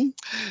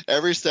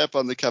 Every step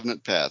on the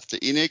covenant path.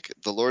 To Enoch,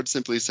 the Lord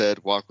simply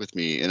said, walk with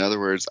me. In other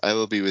words, I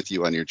will be with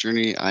you on your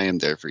journey. I am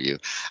there for you.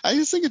 I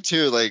was thinking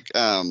too, like,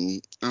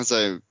 as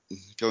I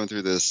going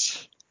through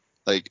this,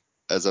 like,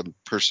 as a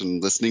person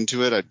listening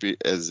to it, I'd be,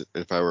 as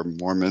if I were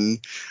Mormon,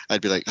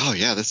 I'd be like, oh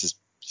yeah, this is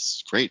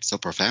great, so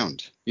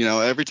profound.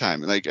 Every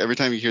time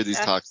you hear these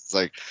talks, it's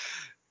like,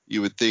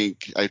 you would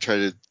think, I try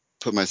to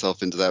put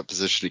myself into that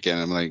position again.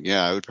 I'm like,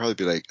 yeah, I would probably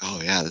be like,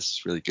 oh yeah, this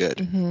is really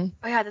good.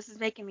 Oh yeah, this is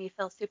making me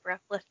feel super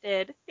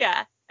uplifted.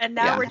 Yeah. And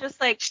now we're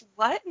just like,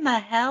 what in the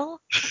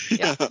hell?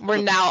 Yeah.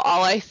 Where now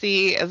all I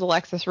see is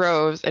Alexis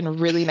Rose in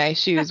really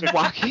nice shoes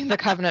walking the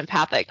covenant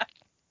path. Like,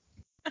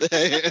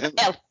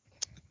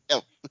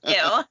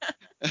 Ew.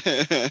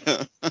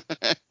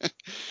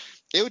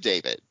 Ew,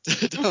 David.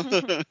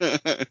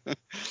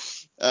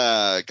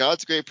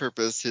 God's great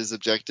purpose, his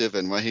objective,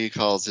 and what he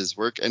calls his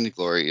work and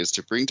glory is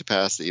to bring to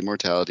pass the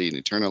immortality and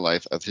eternal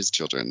life of his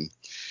children.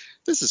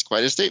 This is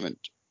quite a statement.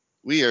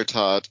 We are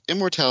taught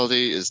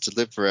immortality is to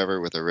live forever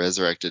with a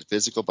resurrected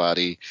physical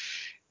body.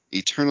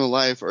 Eternal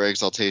life or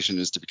exaltation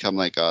is to become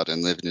like God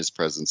and live in his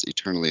presence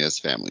eternally as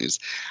families.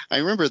 I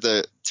remember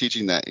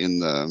teaching that in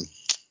the,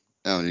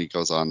 and he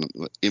goes on,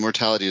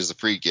 immortality is a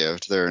free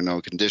gift. There are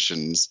no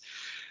conditions.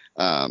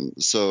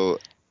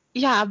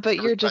 Yeah, but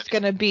you're just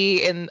going to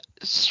be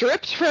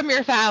stripped from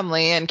your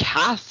family and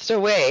cast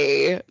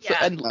away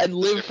and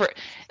live for,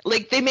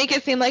 like, they make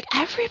it seem like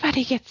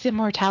everybody gets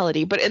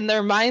immortality, but in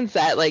their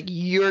mindset, like,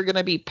 you're going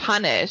to be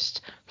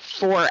punished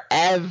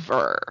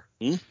forever.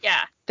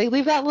 Yeah. They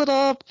leave that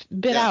little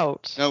bit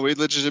out. No, we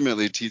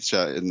legitimately teach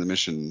that in the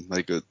mission.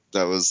 Like,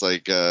 that was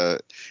like,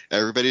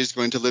 everybody's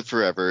going to live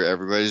forever.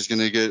 Everybody's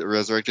going to get a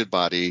resurrected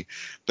body,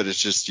 but it's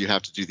just, you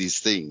have to do these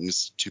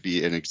things to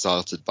be an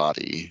exalted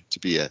body, to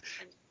be a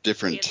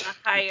different,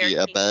 be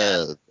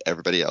above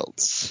everybody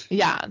else.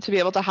 Yeah, to be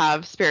able to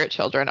have spirit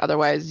children.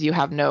 Otherwise, you're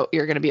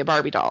going to be a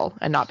Barbie doll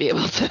and not be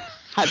able to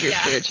have your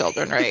spirit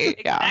children, right?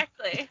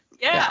 Exactly.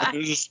 Yeah.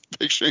 I'm just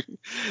picturing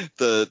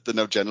the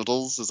no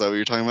genitals. Is that what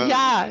you're talking about?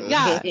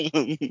 Yeah.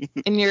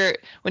 And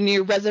when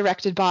your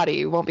resurrected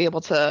body won't be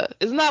able to.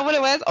 Isn't that what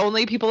it was?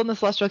 Only people in the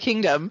celestial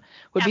kingdom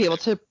would be able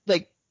to,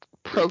 like,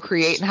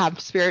 procreate and have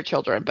spirit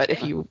children. But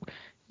if you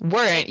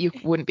weren't, you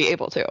wouldn't be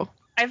able to.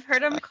 I've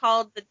heard them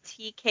called the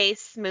TK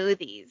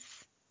smoothies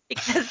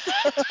because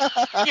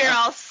you're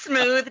all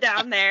smooth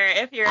down there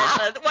if you're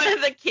in one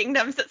of the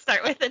kingdoms that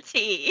start with a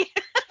T.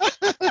 Oh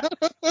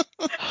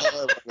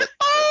my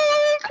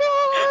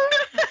god!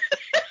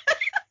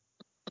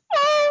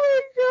 Oh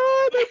my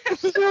god!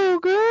 That's so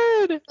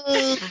good.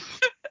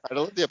 I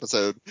love the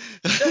episode.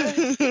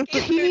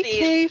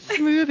 TK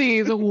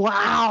smoothies.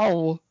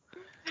 Wow.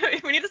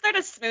 We need to start a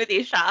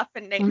smoothie shop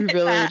and name We it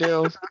really that.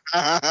 do.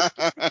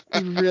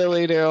 We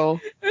really do.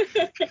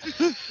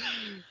 It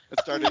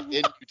started in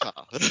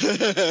Utah.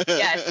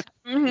 Yes.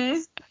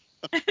 Mm-hmm.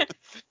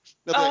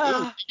 No,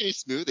 but TK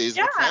smoothies.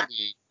 Yeah. What's that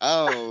mean?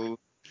 Oh,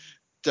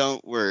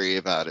 don't worry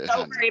about it.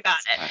 Don't worry about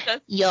it.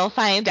 Just, you'll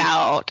find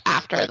out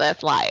after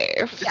this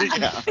life.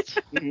 Yeah.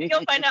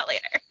 You'll find out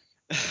later.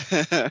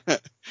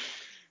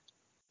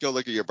 Go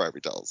look at your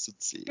Barbie dolls and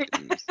see.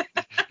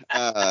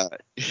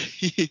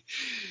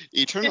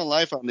 Eternal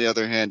life, on the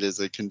other hand, is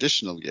a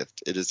conditional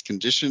gift. It is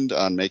conditioned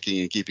on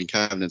making and keeping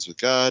covenants with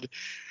God.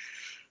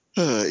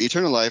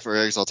 Eternal life, or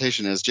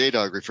exaltation, as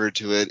J-Dog referred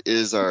to it,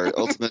 is our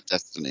ultimate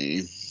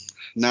destiny.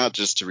 Not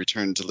just to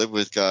return to live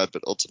with God,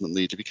 but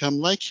ultimately to become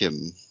like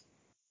him.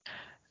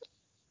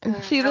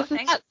 See, this is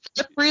that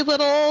slippery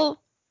little.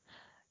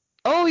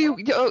 No,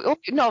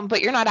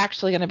 but you're not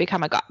actually going to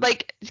become a god.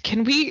 Like,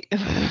 can we?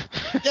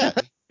 Yeah.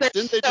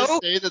 Didn't they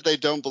just say that they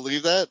don't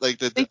believe that? Like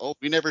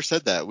we never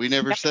said that. We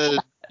never said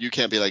you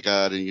can't be like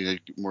God and you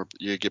get more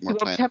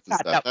planets and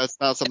stuff. No. That's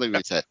not something we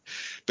said.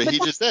 But he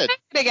just said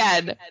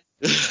again.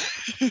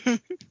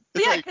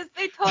 Yeah, because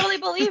they totally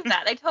believe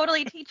that. They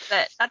totally teach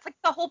that. That's like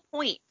the whole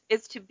point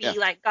is to be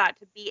like God,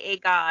 to be a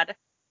god,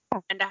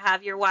 and to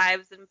have your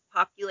wives and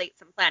populate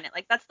some planet.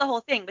 Like that's the whole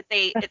thing. But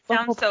it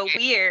sounds so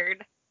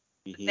weird.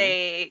 Mm-hmm.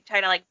 They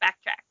try to like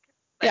backtrack.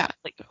 Yeah,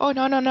 like, oh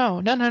no, you're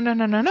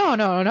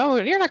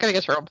not gonna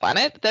get your own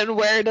planet. Then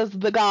where does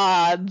the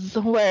gods?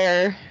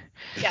 Where?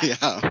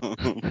 Yeah.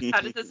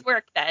 How does this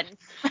work then?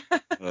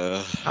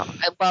 I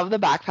love the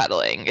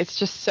backpedaling. It's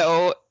just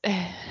so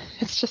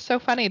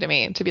funny to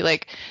me to be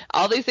like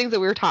all these things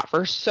that we were taught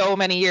for so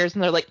many years,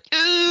 and they're like,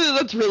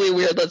 that's really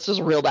weird. Let's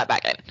just reel that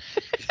back in.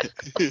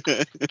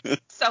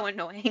 So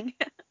annoying.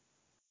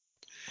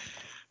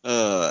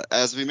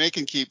 As we make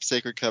and keep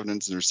sacred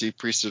covenants and receive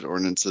priesthood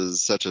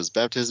ordinances such as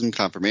baptism,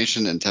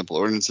 confirmation, and temple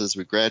ordinances,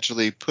 we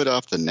gradually put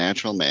off the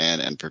natural man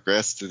and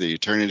progress through the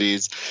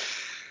eternities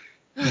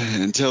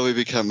until we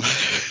become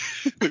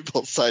we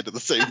both sighed at the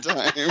same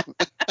time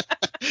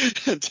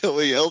until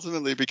we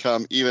ultimately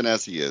become even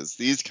as he is.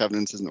 These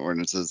covenants and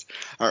ordinances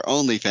are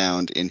only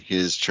found in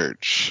his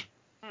church.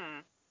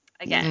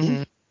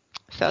 Again,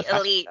 the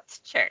elite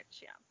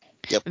church. Yeah.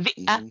 Yep.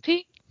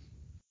 VIP.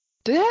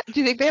 Do you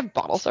think they have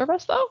bottle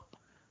service though?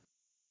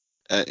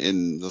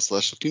 in the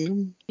Celestial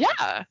Kingdom?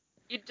 Yeah.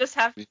 You'd just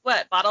have,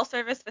 what, bottle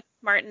service with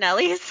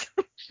Martinelli's?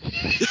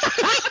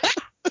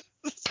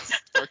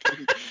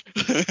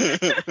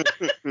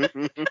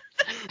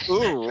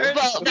 Ooh.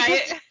 Well,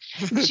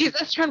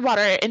 Jesus turned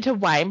water into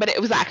wine, but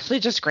it was actually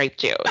just grape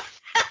juice.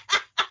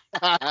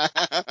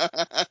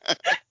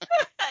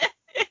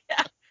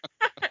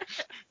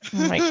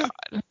 Oh my god.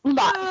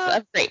 Lots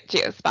of grape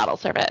juice bottle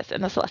service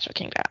in the Celestial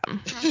Kingdom.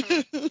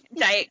 Mm-hmm.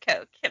 Diet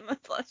Coke in the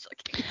Celestial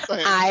Kingdom.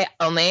 I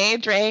only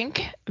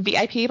drank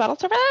VIP bottle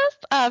service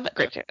of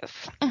grape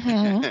juice.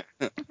 Mm-hmm.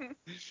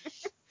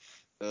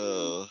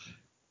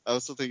 I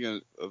was still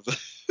thinking of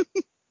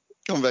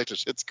coming back to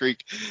Schitt's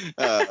Creek.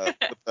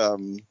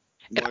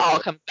 It all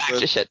comes back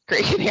to Schitt's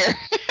Creek in here.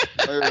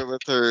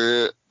 With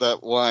her,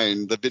 that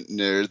wine, the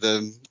vintner,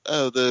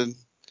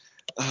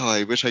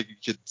 I wish I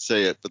could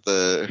say it, but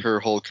her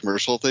whole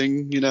commercial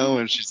thing,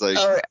 and she's like,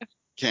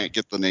 can't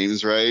get the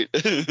names right.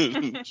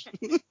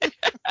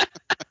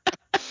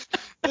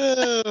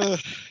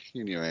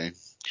 Anyway.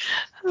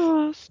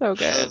 Oh, so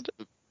good.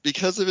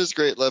 Because of his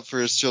great love for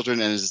his children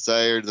and his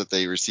desire that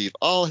they receive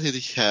all he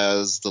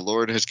has, the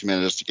Lord has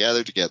commanded us to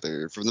gather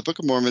together. From the Book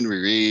of Mormon we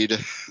read,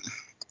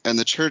 and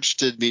the church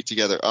did meet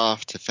together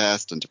oft to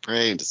fast and to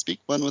pray and to speak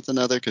one with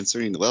another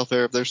concerning the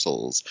welfare of their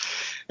souls.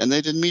 And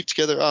they did meet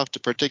together oft to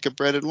partake of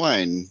bread and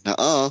wine.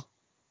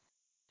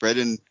 Bread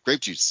and grape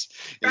juice.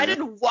 Bread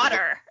and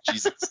water.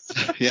 Jesus.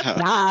 Yeah.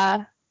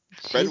 Nah.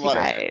 Bread and water.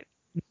 Right.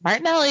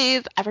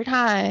 Martinelli's every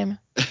time.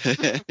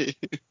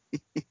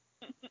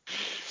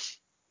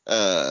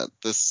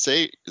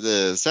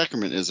 The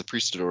sacrament is a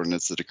priesthood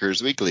ordinance that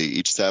occurs weekly.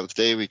 Each Sabbath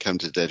day we come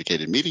to a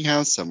dedicated meeting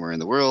house somewhere in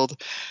the world,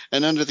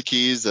 and under the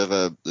keys of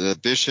a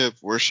bishop,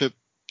 worship,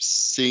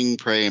 sing,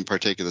 pray, and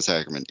partake of the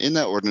sacrament. In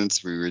that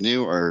ordinance we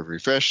renew or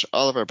refresh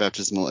all of our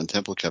baptismal and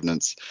temple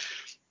covenants.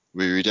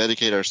 We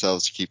rededicate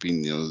ourselves to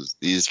keeping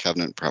these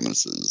covenant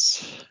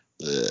promises.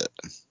 Blech.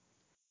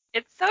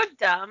 It's so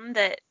dumb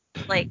that,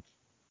 I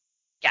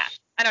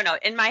don't know.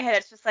 In my head,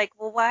 it's just like,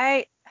 well,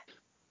 why?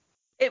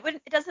 It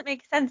doesn't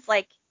make sense.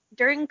 Like,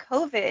 during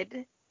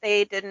COVID,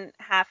 they didn't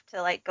have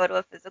to, go to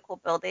a physical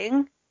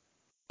building.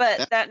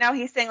 But that now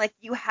he's saying,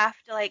 you have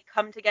to,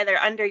 come together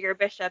under your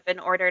bishop in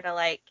order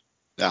to,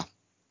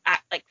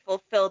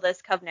 fulfill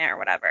this covenant or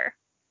whatever.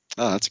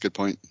 Oh, that's a good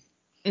point.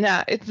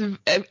 Yeah, it's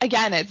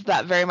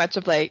that very much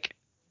of,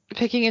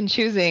 picking and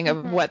choosing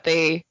of what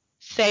they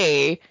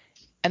say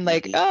and,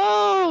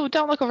 oh,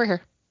 don't look over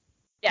here.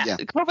 Yeah.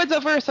 COVID's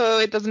over, so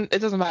it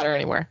doesn't matter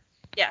anymore.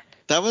 Yeah.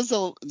 That was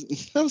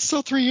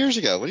still 3 years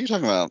ago. What are you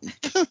talking about?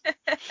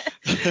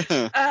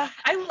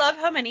 I love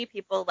how many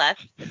people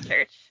left the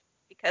church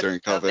because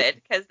during of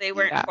COVID because they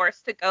weren't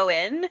forced to go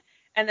in,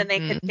 and then they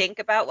could think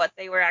about what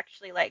they were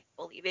actually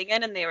believing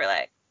in, and they were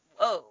like,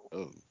 whoa.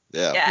 Oh,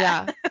 yeah.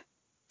 Yeah.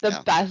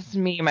 The best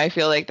meme I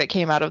feel like that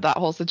came out of that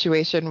whole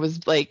situation was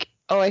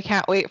oh, I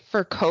can't wait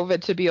for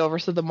COVID to be over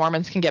so the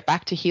Mormons can get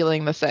back to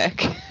healing the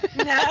sick.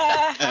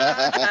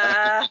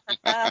 I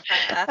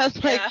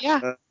was like,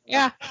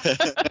 yeah.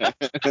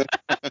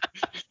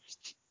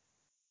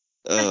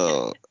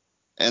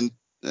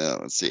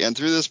 Let's see. And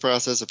through this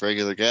process of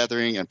regular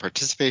gathering and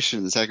participation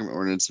in the sacrament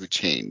ordinance, we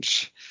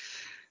change.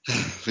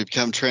 We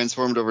become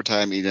transformed over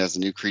time, even as a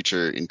new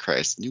creature in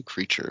Christ. New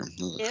creature.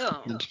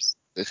 Ew.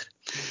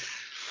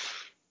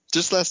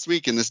 Just last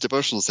week in this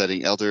devotional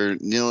setting, Elder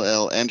Neil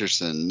L.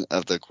 Anderson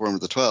of the Quorum of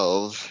the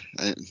 12,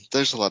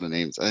 there's a lot of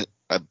names. I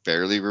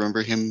barely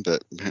remember him,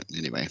 but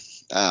anyway.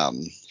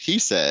 He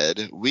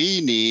said,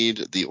 we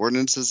need the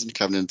ordinances and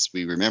covenants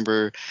we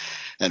remember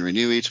and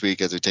renew each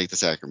week as we take the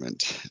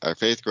sacrament. Our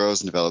faith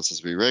grows and develops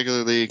as we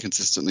regularly,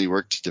 consistently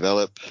work to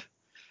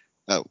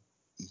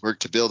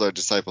build our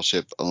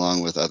discipleship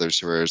along with others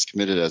who are as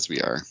committed as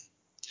we are.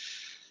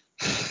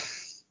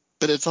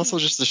 But it's also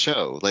just a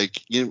show. The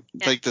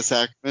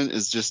sacrament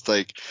is just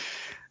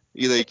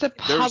it's a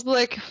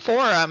public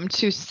forum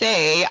to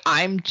say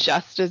I'm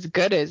just as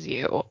good as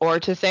you,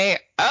 or to say,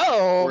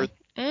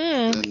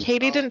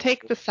 Katie didn't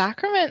take the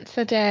sacrament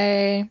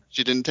today.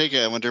 She didn't take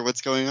it. I wonder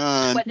what's going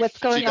on. What's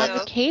going on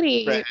with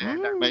Katie?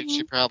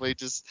 She probably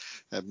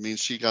that means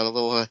she got a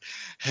little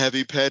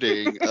heavy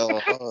petting.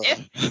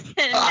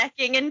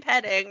 Necking and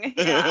petting.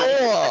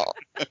 Yeah.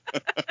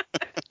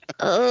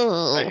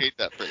 Oh. I hate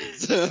that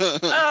phrase.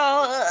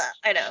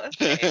 I know.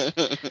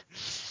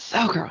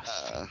 So gross.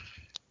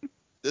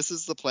 This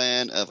is the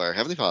plan of our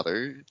Heavenly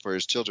Father for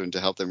His children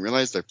to help them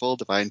realize their full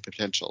divine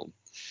potential.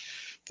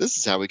 This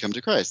is how we come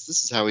to Christ.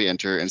 This is how we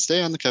enter and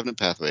stay on the covenant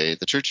pathway.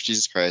 The Church of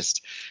Jesus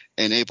Christ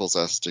enables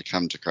us to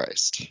come to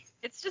Christ.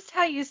 It's just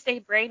how you stay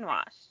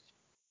brainwashed.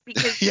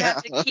 Because you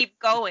have to keep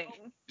going.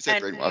 You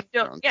said brainwashed.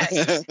 Yeah.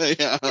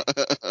 Yeah.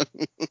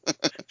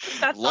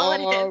 That's all it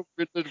is.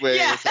 Long-winded way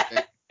of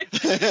saying.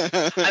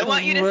 I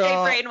want you to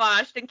stay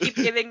brainwashed and keep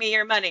giving me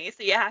your money,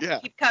 so you have to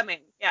keep coming.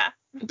 Yeah.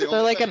 They're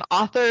like an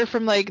author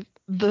from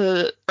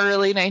the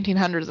early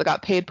 1900s that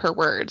got paid per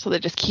word, so they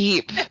just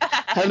keep.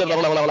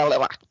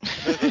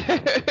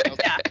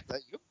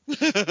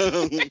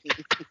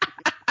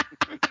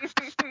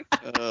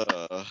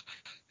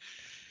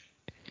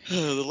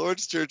 The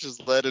Lord's church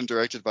is led and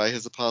directed by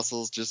his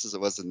apostles just as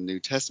it was in the New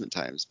Testament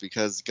times,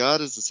 because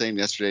God is the same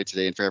yesterday,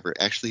 today, and forever.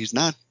 Actually, he's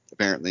not,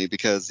 apparently,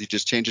 because he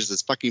just changes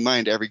his fucking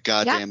mind every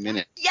goddamn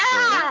minute.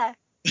 Yeah!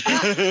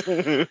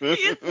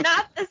 He's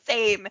not the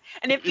same.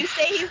 And if you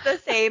say he's the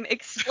same,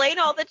 explain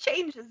all the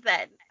changes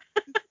then.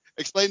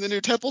 Explain the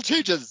new temple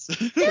changes.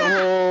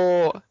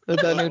 Oh,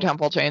 the new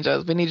temple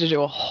changes. We need to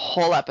do a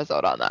whole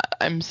episode on that.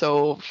 I'm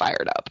so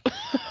fired up.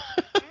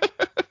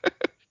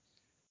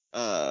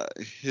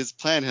 His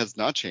plan has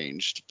not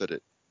changed, but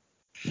it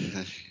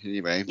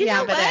anyway. You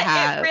know but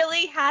what? It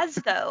really has,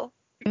 though.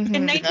 Mm-hmm.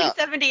 In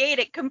 1978,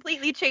 it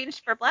completely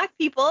changed for Black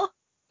people.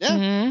 Yeah.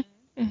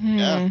 Mm-hmm. Mm-hmm.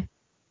 Yeah.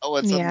 Oh,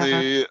 and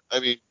suddenly, I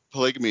mean,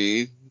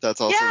 polygamy, that's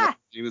also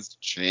he was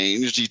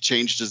changed. He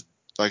changed his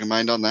fucking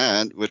mind on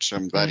that, which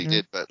I'm glad he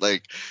did, but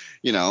like,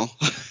 you know.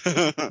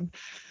 Okay.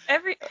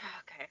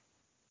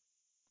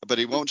 But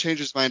he won't change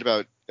his mind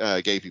about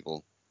gay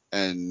people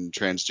and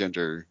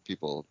transgender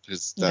people,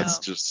 because that's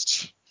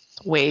just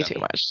way too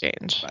much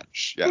change.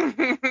 Yeah.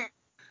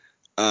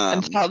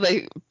 Until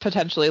they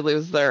potentially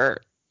lose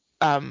their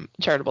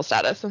charitable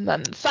status, and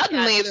then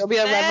suddenly there'll be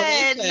a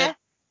revelation.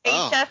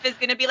 HF is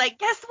gonna be like,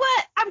 guess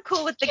what? I'm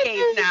cool with the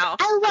gays now.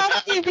 I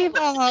love gay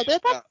people. They're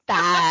the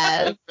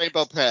best.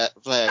 Rainbow flag.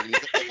 He's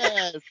like,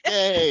 yes,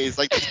 gays.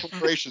 Like these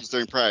corporations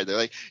during Pride, they're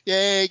like,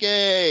 yay,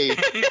 gay.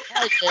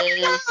 Hi,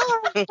 gays.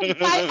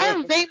 Buy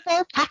our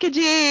rainbow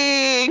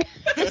packaging.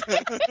 And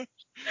then in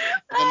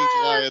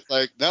July, it's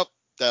like, nope,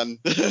 done.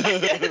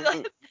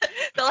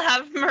 They'll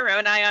have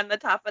Moroni on the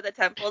top of the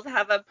temples,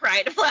 have a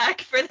pride flag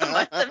for the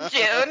month of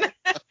June,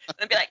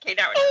 and be like, okay,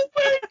 now we're done.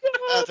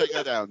 I'll take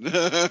that down.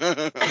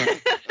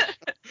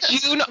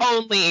 June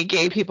only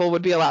gay people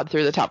would be allowed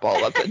through the temple.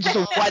 That's just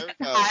a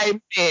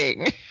one-time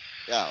thing.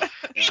 Yeah.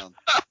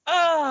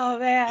 Oh,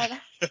 man.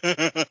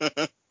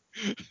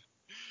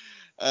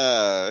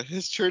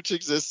 His church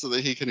exists so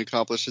that he can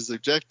accomplish his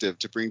objective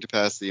to bring to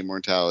pass the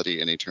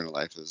immortality and eternal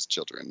life of his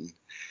children.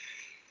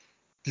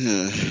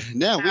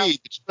 Now we...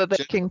 So they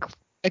can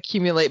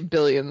accumulate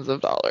billions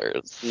of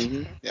dollars.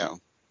 Mm-hmm. Yeah.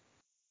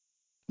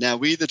 Now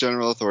we, the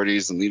general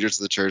authorities and leaders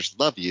of the church,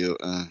 love you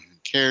and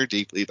care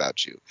deeply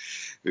about you.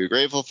 We are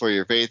grateful for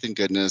your faith and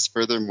goodness.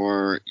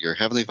 Furthermore, your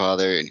Heavenly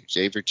Father and your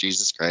Savior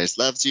Jesus Christ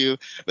loves you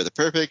with a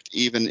perfect,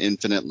 even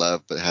infinite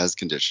love, but has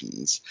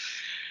conditions.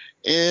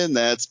 In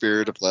that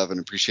spirit of love and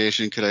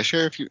appreciation, could I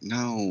share a few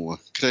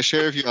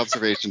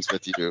observations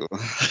with you?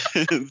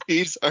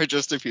 These are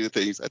just a few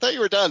things. I thought you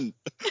were done.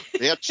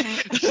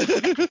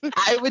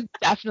 I would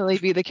definitely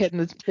be the kid in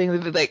this thing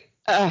that would be like,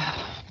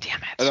 oh,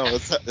 damn it. I know,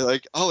 it's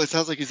like, it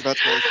sounds like he's about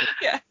to go.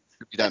 Yeah.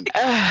 Be done.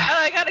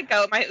 I gotta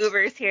go. My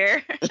Uber's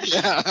here.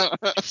 Yeah.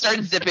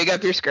 Start zipping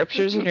up your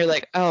scriptures and you're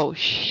like, oh,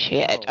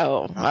 shit.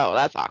 Oh,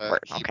 that's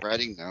awkward. Keep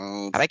writing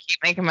notes. Gotta keep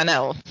making my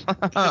notes.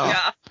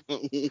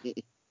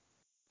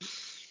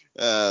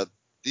 Yeah.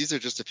 These are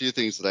just a few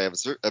things that I have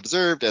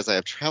observed as I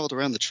have traveled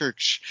around the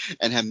church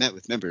and have met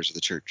with members of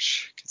the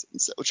church. Because I'm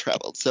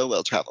so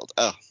well traveled.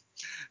 Oh,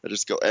 I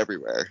just go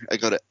everywhere. I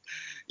go to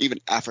even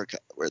Africa,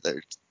 where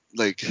they're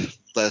like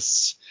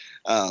less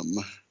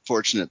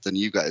fortunate than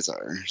you guys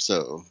are.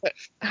 So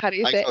how do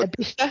you say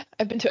Ibiza?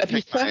 I've been to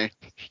Ibiza.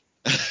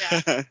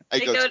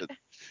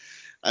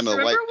 I'm a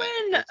white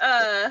man.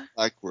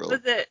 Black world.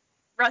 Was it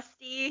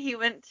Rusty? He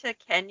went to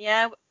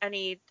Kenya and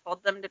he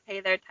told them to pay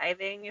their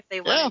tithing if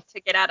they wanted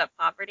to get out of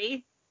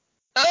poverty.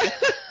 Oh.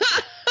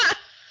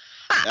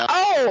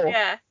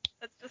 Yeah.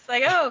 It's just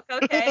like, oh,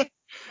 okay.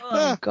 Cool.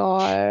 Oh,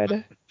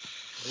 God.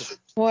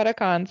 What a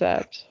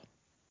concept.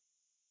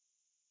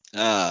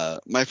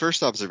 My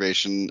first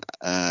observation,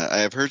 I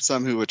have heard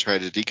some who would try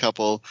to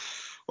decouple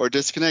or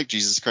disconnect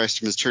Jesus Christ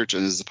from his church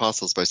and his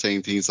apostles by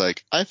saying things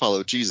like, I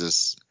follow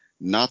Jesus,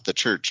 not the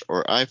church,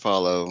 or I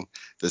follow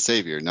the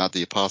Savior, not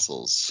the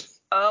apostles.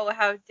 Oh,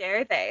 how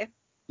dare they?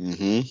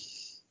 Mm-hmm.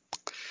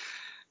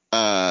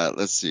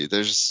 Let's see. I'm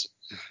going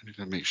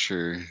to make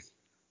sure.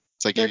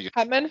 It's like they're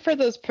coming for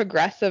those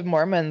progressive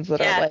Mormons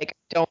that are like,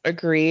 don't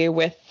agree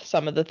with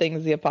some of the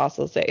things the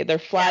apostles say. They're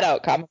flat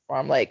out coming for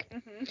them like,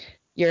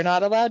 you're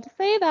not allowed to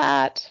say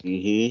that.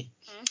 Mm-hmm.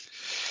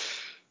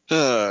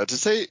 To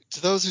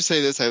those who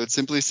say this, I would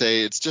simply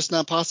say it's just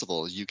not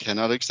possible. You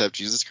cannot accept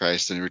Jesus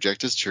Christ and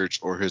reject his church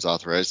or his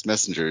authorized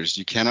messengers.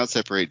 You cannot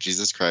separate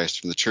Jesus Christ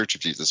from the church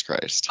of Jesus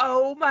Christ.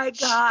 Oh my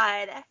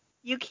God.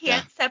 You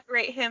can't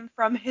separate him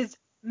from his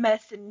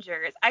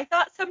messengers. I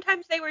thought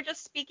sometimes they were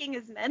just speaking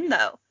as men,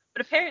 though,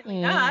 but apparently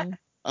not.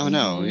 Oh,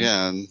 no.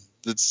 Yeah.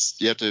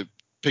 You have to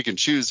pick and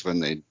choose when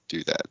they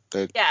do that.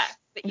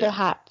 The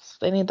hats.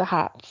 They need the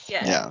hats.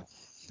 Yeah.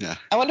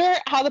 I wonder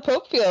how the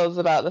Pope feels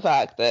about the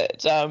fact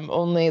that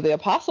only the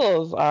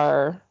apostles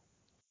are.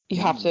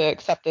 You have to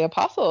accept the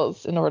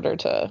apostles in order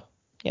to,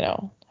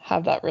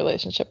 have that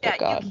relationship with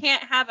God. You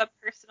can't have a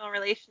personal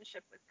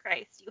relationship with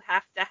Christ. You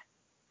have to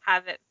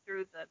have it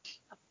through the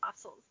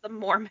apostles, the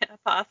Mormon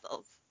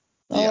apostles.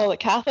 Oh, the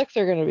Catholics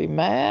are going to be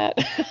mad.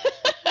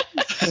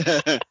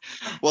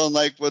 Well,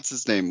 like, what's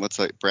his name?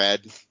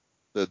 Brad?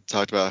 That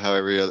talked about how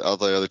all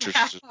the other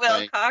churches are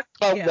Wilcox.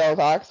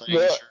 Wilcox.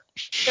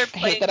 They're I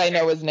hate that I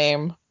know his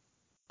name.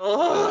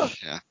 Oh,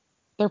 Yeah.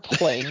 They're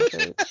playing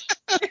church.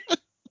 I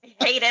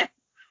hate it.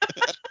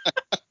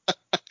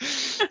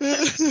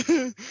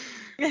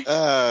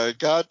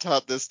 God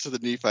taught this to the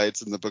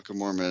Nephites in the Book of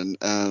Mormon.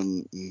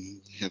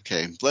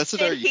 Okay.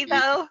 Blessed are Did you. he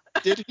though?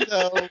 Did he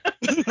though?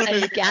 And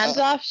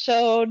Gandalf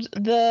showed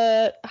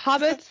the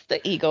hobbits the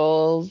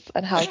eagles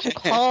and how to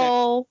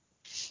call.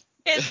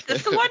 It's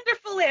this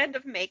wonderful land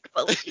of make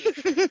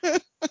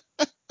believe.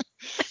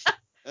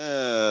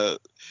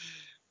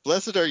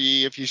 Blessed are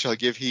ye if ye shall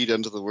give heed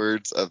unto the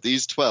words of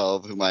these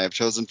 12 whom I have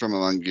chosen from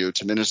among you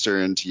to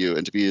minister unto you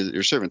and to be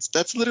your servants.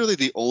 That's literally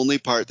the only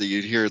part that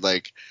you'd hear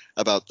like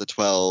about the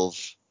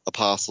 12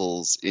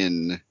 apostles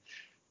in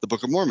the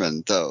Book of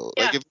Mormon, though.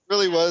 Yeah. Like if it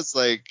really was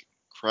like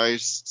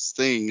Christ's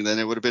thing, then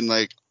it would have been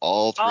like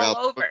all throughout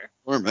All the Book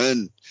over. of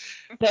Mormon.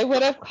 They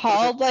would have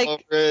called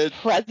like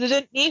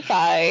President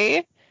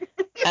Nephi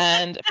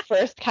and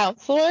First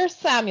Counselor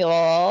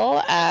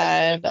Samuel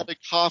and a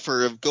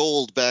coffer of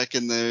gold back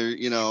in the,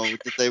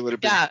 that they would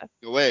have been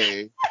putting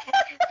away in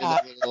a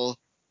little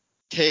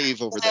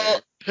cave over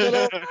there.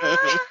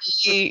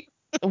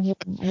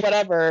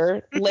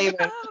 Whatever,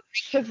 Laban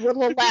his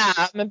little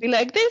lamb and be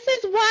like, "This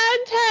is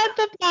 1/10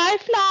 of my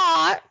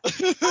flock."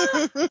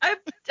 I'm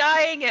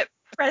dying at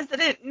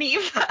President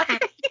Nephi.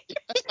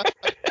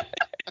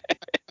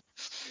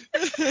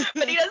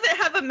 But he doesn't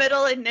have a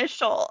middle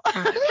initial.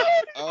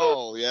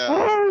 Oh, yeah.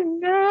 Oh,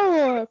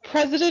 no.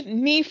 President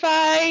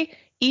Nephi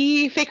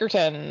E.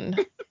 Fickerton.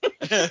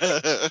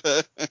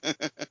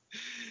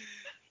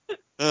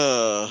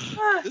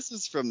 This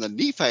is from the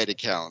Nephite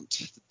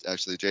account,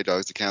 actually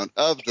J-Dog's account,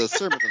 of the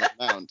Sermon on the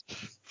Mount.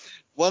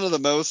 One of the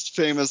most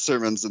famous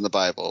sermons in the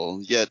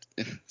Bible,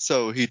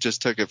 so he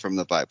just took it from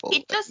the Bible.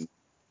 He just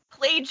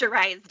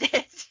plagiarized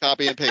it.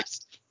 Copy and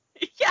paste.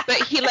 Yeah. But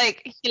he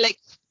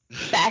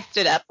fast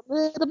it up a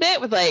little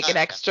bit with like an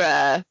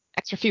extra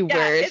few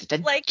words.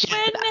 It's like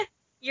when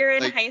you're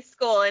in high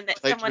school and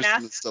someone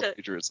asks to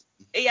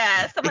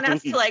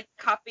like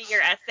copy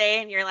your essay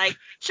and you're like,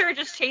 sure,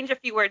 just change a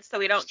few words so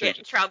we don't get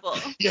in trouble.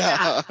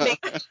 Yeah.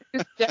 Use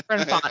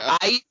different font.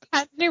 I use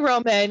Times New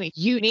Roman.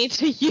 You need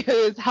to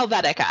use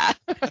Helvetica.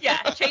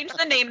 Yeah, change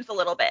the names a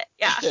little bit.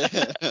 Yeah.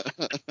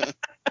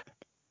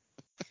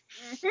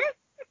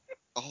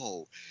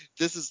 Oh,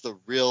 this is the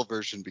real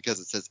version because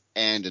it says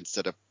 "and"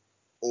 instead of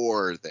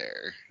 "or"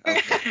 there.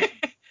 Okay.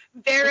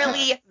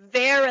 Verily,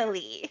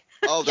 verily.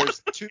 Oh,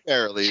 there's two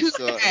verilies.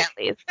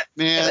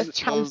 Man,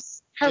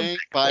 those dang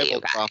Bible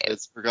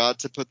prophets forgot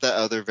to put that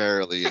other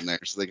verily in there,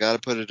 so they got to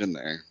put it in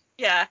there.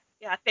 Yeah.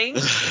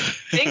 Thanks,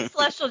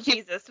 Celestial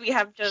Jesus. We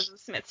have Joseph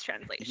Smith's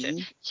translation.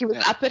 Mm-hmm. He was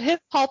up at his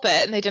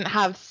pulpit, and they didn't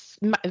have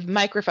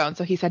microphones,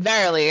 so he said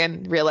verily,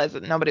 and realized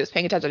that nobody was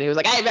paying attention. He was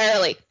like, "Hey,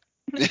 verily."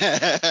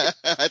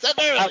 I said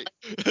verily.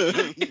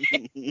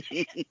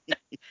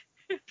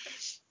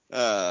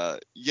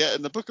 Yet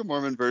in the Book of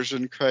Mormon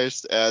version,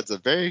 Christ adds a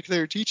very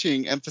clear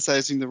teaching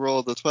emphasizing the role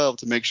of the 12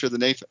 to make sure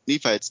the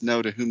Nephites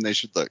know to whom they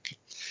should look.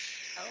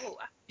 Oh.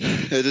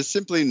 It is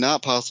simply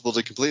not possible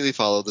to completely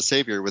follow the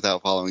Savior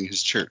without following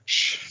his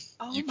church.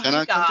 Oh, you my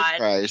cannot God. come to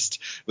Christ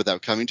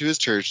without coming to his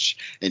church,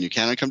 and you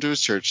cannot come to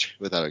his church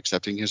without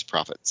accepting his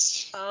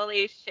prophets.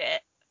 Holy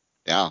shit.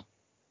 Yeah.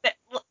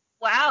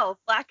 Wow,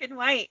 black and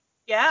white.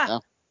 Yeah.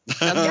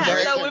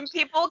 So when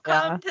people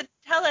come to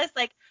tell us,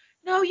 like,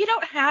 no, you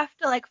don't have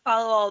to, like,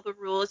 follow all the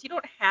rules. You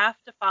don't have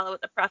to follow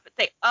what the prophets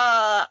say.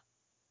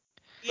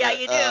 Yeah,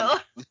 you do.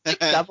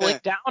 Doubling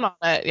down on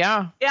it,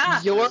 yeah.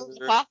 Yeah. Your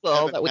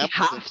apostle that we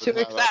have to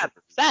accept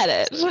said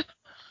it.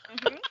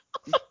 Mm-hmm.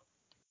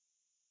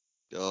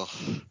 Oh.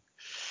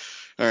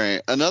 All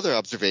right, another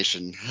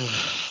observation.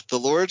 The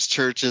Lord's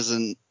church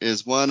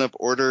is one of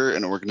order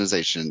and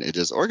organization. It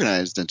is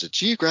organized into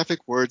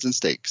geographic wards and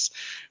stakes.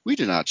 We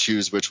do not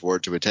choose which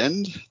ward to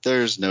attend.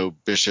 There's no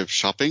bishop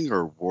shopping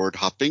or ward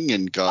hopping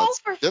in God's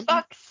kingdom.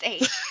 Oh, for fuck's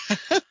sake.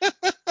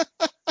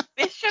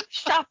 Bishop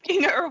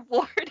shopping or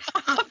ward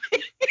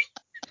hopping.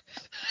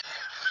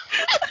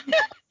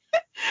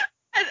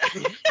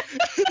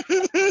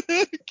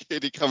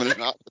 Katie coming in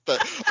hot with the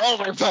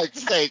for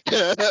fuck's sake.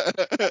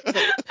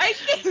 I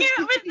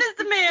can't with this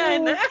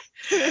man.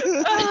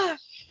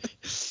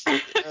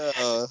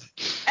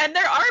 And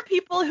there are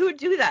people who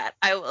do that,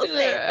 I will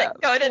say,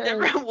 that go to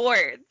different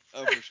wards.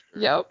 Oh, for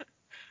sure. Yep.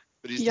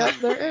 But he's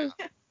there is.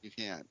 You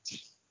can't.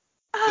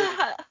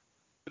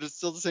 But it's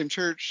still the same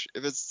church.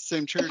 If it's the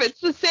same church. If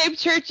it's the same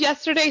church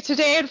yesterday,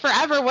 today, and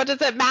forever, what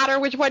does it matter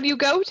which one you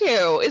go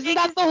to? Isn't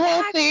that the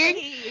whole thing?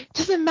 It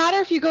doesn't matter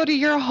if you go to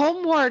your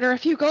home ward or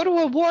if you go to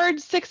a ward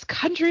 6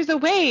 countries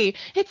away.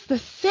 It's the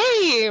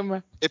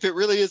same. If it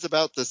really is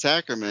about the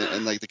sacrament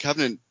and like the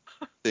covenant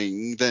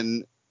thing,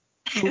 then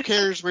who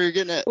cares where you're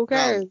getting it? Who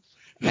cares?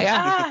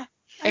 Yeah.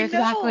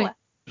 Exactly.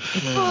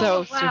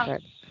 So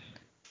stupid.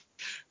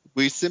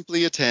 We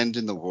simply attend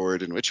in the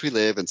ward in which we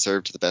live and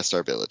serve to the best of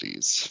our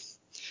abilities.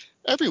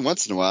 Every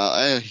once in a while,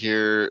 I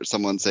hear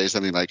someone say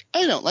something like,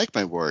 I don't like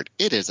my ward.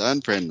 It is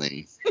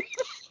unfriendly.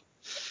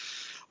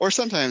 Or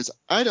sometimes,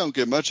 I don't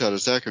get much out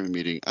of sacrament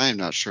meeting. I am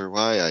not sure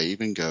why I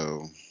even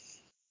go.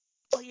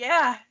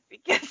 Yeah,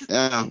 because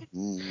Yeah.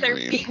 they're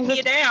beating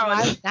you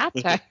down. Nap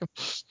time.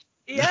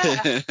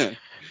 Yeah.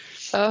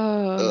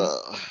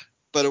 Oh.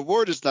 But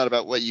award is not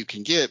about what you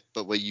can get,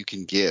 but what you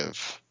can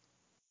give.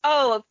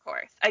 Oh, of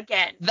course.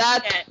 Again.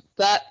 There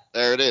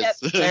it is.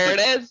 Yep. There it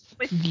is.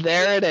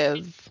 There it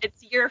is.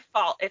 It's your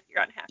fault if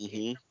you're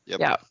unhappy. Yep.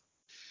 Yeah.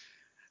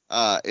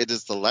 It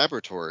is the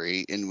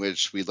laboratory in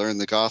which we learn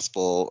the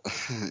gospel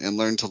and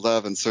learn to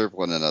love and serve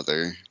one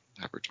another.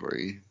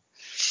 Laboratory.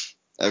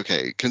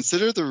 Okay,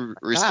 consider the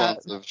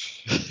response of.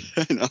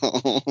 I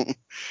know.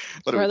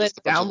 That's where they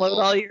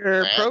download all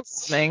your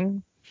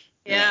programming.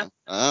 Yeah.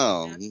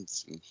 Oh,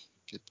 that's a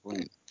good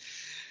point.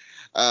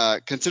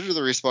 Consider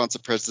the response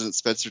of President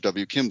Spencer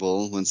W.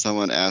 Kimball when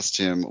someone asked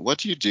him, "What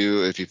do you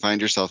do if you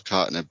find yourself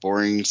caught in a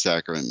boring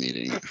sacrament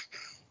meeting?"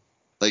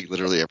 Like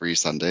literally every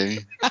Sunday.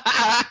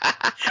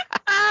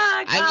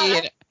 I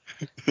mean,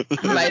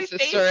 my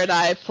sister and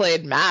I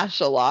played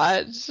MASH a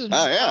lot.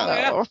 Oh,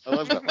 yeah. I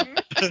love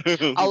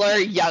that. All our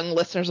young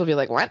listeners will be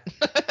like, what?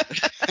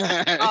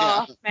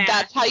 Oh, man.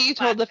 That's how you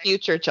told the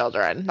future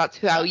children. That's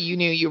how you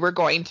knew you were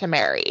going to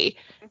marry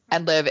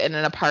and live in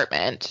an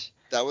apartment.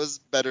 That was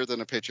better than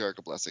a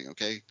patriarchal blessing,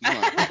 okay? Come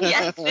on.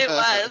 Yes, it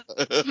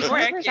was. More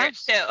accurate,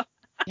 too.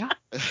 Yeah.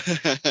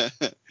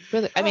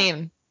 Really, I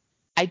mean,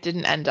 I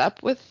didn't end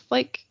up with,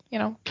 like, you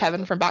know,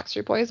 Kevin from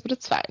Backstreet Boys, but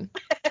it's fine.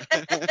 I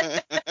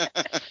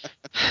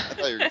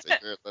thought you were going to say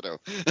Jared Leto.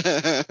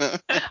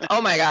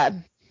 Oh, my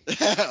God.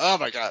 Oh,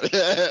 my God.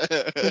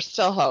 There's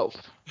still hope.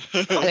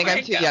 I think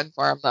I'm too young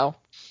for him, though.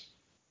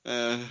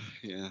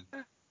 Yeah.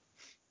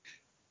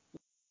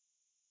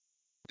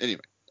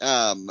 Anyway,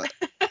 I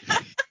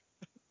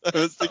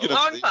was thinking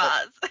Long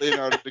pause.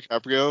 Leonardo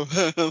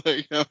DiCaprio.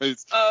 Like, you know,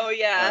 oh,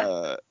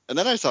 yeah. And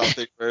then I saw a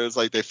thing where it was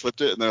like they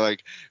flipped it and they're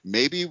like,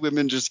 maybe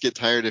women just get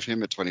tired of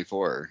him at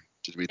 24.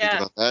 Did we think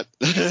about that?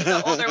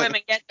 The older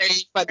women get there.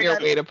 Funnier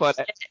way to put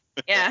it.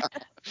 Yeah.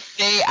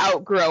 They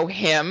outgrow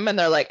him and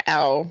they're like,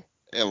 ow.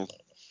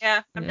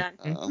 Yeah, I'm done.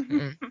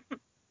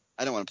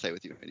 I don't want to play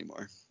with you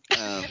anymore.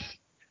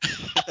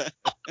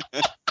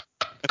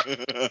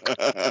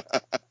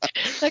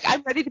 Like,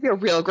 I'm ready to be a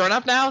real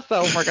grown-up now,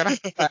 so we're going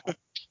to...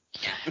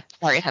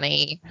 Sorry,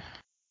 honey.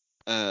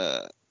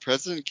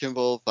 President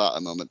Kimball thought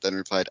a moment, then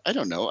replied, I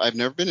don't know. I've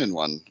never been in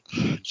one.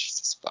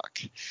 Jesus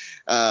fuck.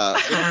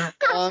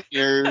 Long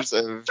years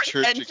of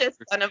church... Pretentious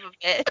son of a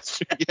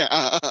bitch.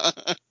 Yeah.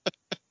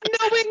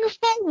 Knowing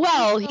full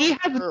well he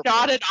has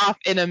nodded off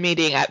in a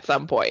meeting at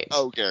some point.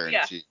 Oh,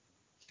 guaranteed.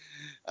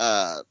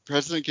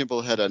 President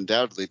Kimball had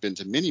undoubtedly been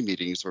to many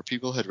meetings where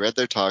people had read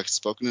their talks,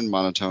 spoken in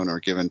monotone, or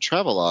given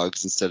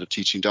travelogues instead of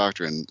teaching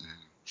doctrine.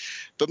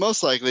 But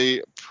most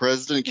likely,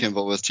 President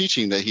Kimball was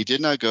teaching that he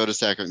did not go to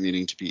sacrament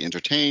meeting to be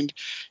entertained.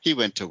 He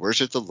went to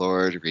worship the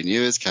Lord,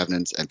 renew his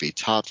covenants, and be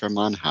taught from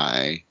on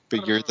high.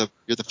 But you're the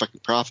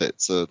fucking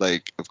prophet, so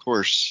like, of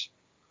course.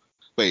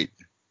 Wait.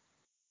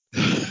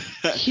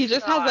 He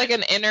just has like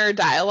an inner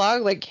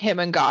dialogue, like him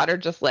and God are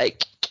just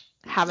like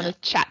having a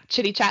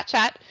chitty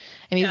chat.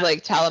 And he's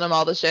like telling him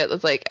all the shit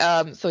that's like,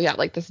 so yeah,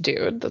 like this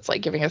dude that's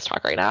like giving his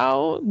talk right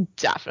now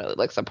definitely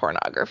looks at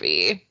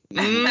pornography.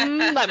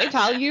 Let me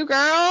tell you,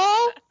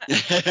 girl.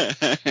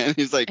 And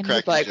he's like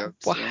cracking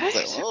jokes. What?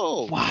 Like,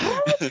 oh,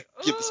 what?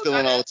 Keep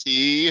spilling all the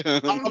tea.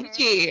 All the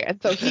tea.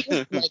 And so he's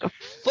like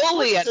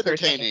fully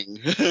entertaining.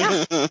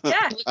 Yeah.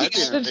 I'd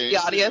be entertaining the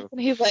audience, and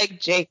he's like,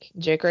 Jake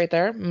right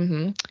there.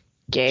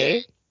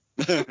 Gay.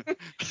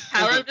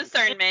 Power of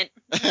discernment.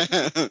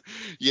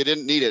 You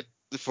didn't need it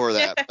for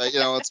that, but you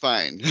know, it's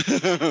fine.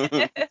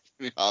 It's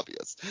pretty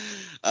obvious.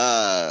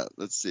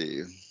 Let's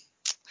see.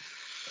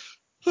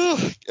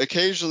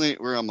 Occasionally,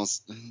 we're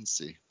almost. Let's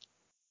see.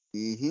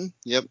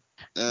 Yep.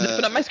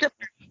 Put up my script.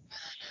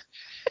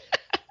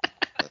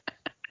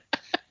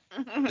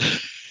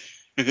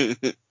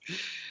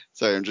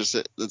 Sorry,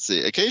 let's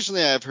see.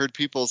 Occasionally, I have heard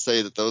people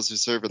say that those who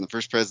serve in the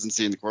First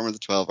Presidency and the Quorum of the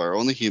 12 are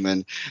only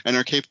human and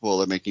are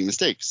capable of making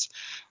mistakes.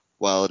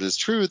 While it is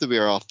true that we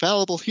are all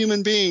fallible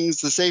human beings,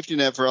 the safety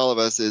net for all of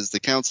us is the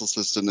council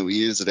system that we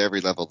use at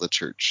every level of the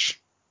church.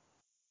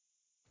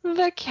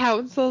 The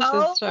council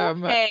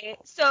system. Okay,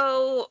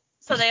 so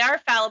they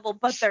are fallible,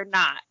 but they're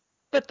not.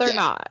 But they're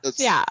not.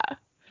 Yeah.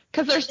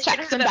 Because there's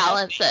checks and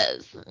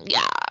balances.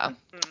 Yeah.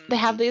 Mm-hmm. They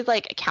have these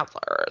like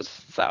counselors.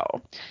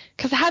 So,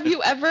 because have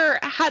you ever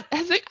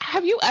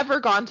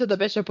gone to the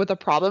bishop with a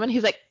problem and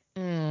he's like,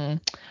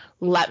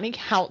 let me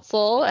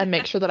counsel and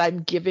make sure that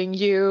I'm giving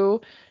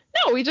you.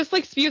 No, he just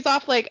like spews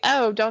off like,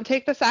 oh, don't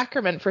take the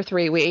sacrament for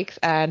 3 weeks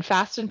and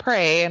fast and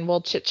pray and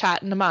we'll chit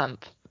chat in a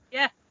month.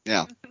 Yeah.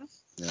 Yeah.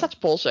 Such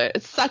bullshit.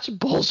 It's such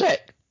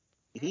bullshit.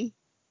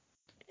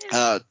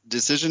 Mm-hmm.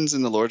 Decisions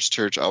in the Lord's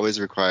Church always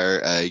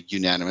require a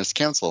unanimous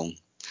council.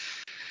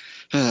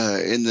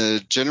 In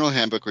the General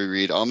Handbook, we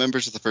read, all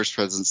members of the First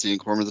Presidency and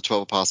Quorum of the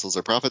 12 Apostles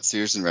are prophets,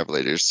 seers, and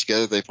revelators.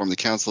 Together they form the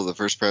Council of the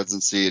First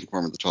Presidency and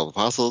Quorum of the 12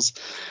 Apostles.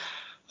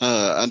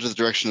 Under the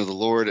direction of the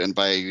Lord and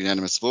by a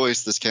unanimous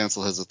voice, this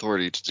council has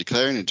authority to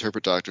declare and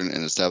interpret doctrine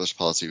and establish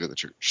policy for the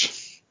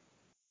church.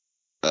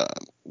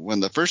 when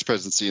the first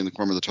presidency and the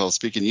Quorum of the 12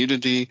 speak in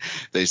unity,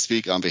 they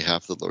speak on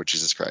behalf of the Lord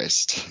Jesus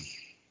Christ.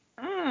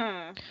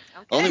 Okay.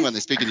 Only when they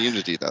speak in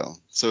unity, though.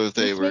 So if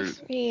they This were...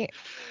 makes me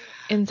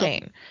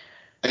insane.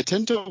 I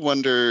tend to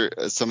wonder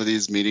some of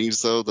these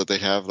meetings, though, that they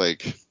have,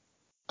 like,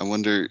 I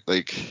wonder,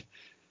 like,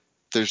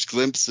 there's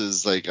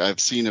glimpses, like, I've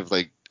seen of,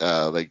 like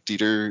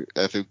Dieter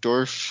F.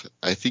 Uchtdorf.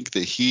 I think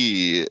that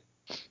he,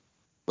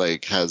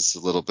 like, has a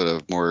little bit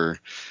of more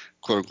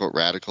quote-unquote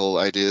radical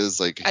ideas.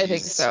 Like, I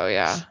think so,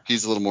 yeah.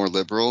 He's a little more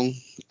liberal.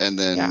 And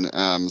then,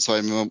 so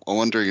I'm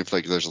wondering if,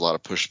 like, there's a lot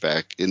of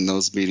pushback in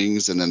those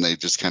meetings, and then they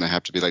just kind of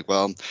have to be like,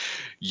 well,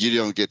 you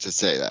don't get to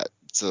say that.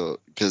 So,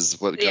 because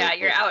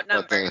you're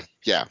outnumbered.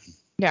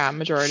 Yeah,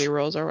 majority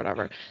rules or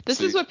whatever. This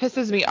is what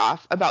pisses me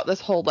off about this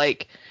whole,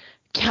 like,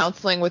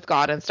 counseling with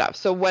God and stuff.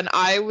 So when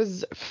I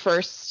was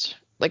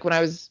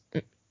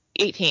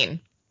 18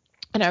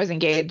 and I was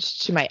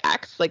engaged to my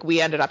ex, like,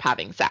 we ended up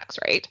having sex,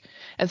 right?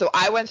 And so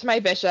I went to my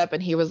bishop,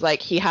 and he was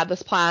like, he had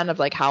this plan of,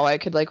 like, how I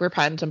could, like,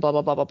 repent and blah,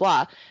 blah, blah, blah,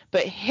 blah.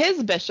 But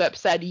his bishop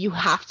said, you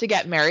have to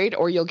get married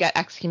or you'll get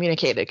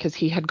excommunicated, because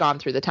he had gone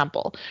through the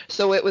temple.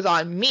 So it was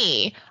on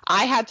me.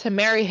 I had to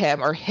marry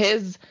him, or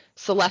his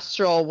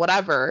celestial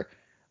whatever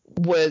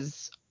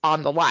was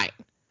on the line.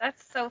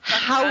 That's so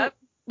fucked up.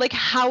 Like,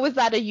 how is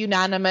that a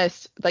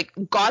unanimous, like,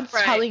 God's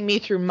telling me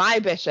through my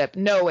bishop,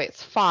 no,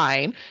 it's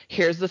fine.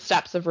 Here's the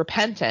steps of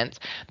repentance.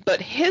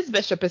 But his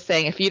bishop is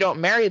saying, if you don't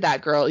marry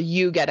that girl,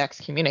 you get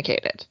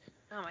excommunicated.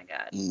 Oh my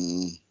God.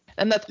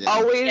 And that's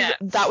always,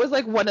 that was,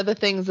 like, one of the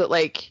things that,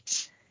 like,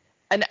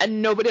 and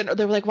nobody,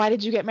 they were like, why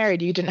did you get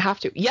married? You didn't have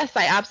to. Yes,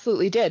 I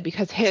absolutely did,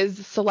 because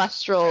his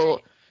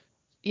celestial,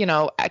 you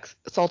know,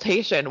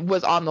 exaltation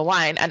was on the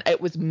line, and it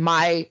was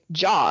my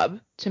job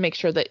to make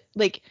sure that,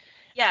 like,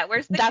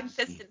 where's the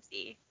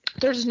consistency?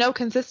 There's no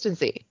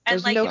consistency.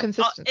 There's no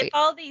consistency. If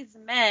all these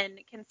men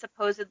can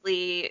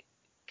supposedly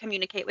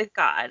communicate with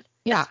God,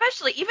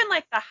 especially even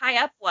like the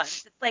high up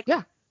ones, it's like,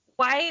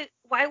 why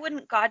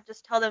wouldn't God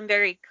just tell them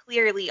very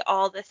clearly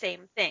all the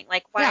same thing?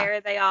 Like, why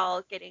are they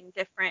all getting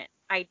different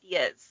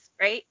ideas,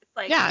 right? It's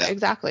like,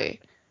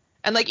 exactly.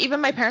 And, like,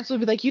 even my parents would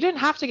be like, you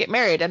didn't have to get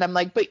married. And I'm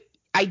like, but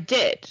I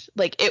did.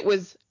 Like, it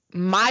was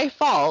my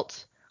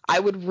fault. I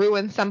would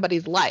ruin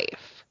somebody's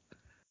life.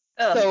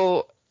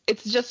 So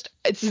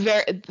it's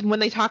very, when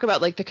they talk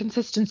about, like, the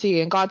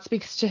consistency and God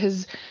speaks to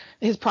his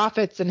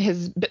prophets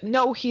and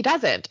no, he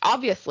doesn't,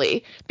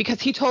 obviously, because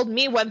he told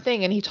me one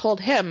thing and he told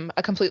him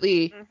a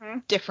completely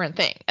different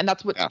thing. And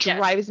that's what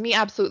drives me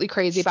absolutely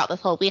crazy about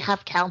this whole, we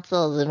have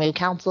counsels and we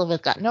counsel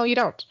with God. No, you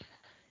don't.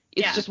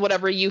 It's just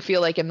whatever you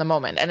feel like in the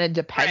moment. And it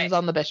depends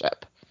on the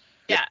bishop.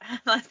 Yeah,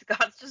 unless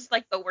God's just,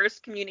 like, the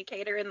worst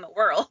communicator in the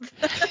world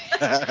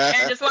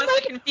and just wants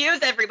to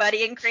confuse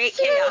everybody and create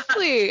chaos.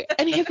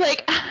 And he's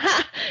like,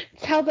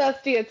 tell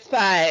Dusty it's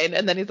fine.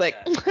 And then he's like,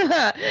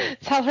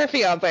 tell her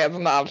fiance it's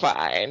not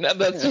fine. And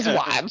let's just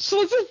watch.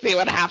 Let's just see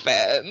what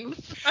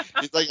happens.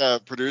 He's like a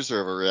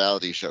producer of a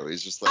reality show.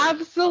 He's just like...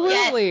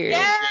 Absolutely.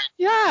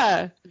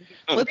 Yeah.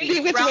 Let's see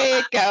which way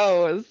it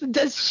goes.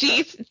 Does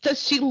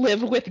she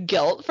live with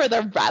guilt for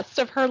the rest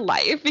of her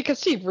life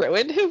because she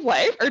ruined his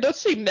life? Or does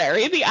she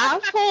marry the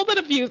asshole that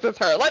abuses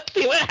her? Let's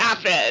see what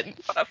happens.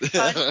 What a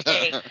fun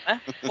game.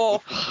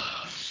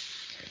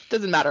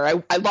 Doesn't matter.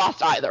 I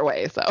lost either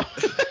way, so.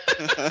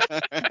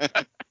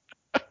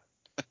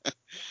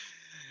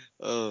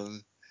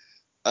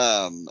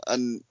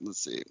 And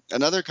let's see.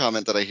 Another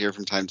comment that I hear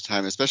from time to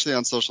time, especially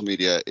on social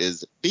media,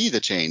 is be the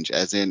change,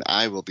 as in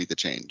I will be the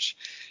change.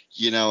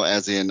 You know,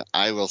 as in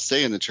I will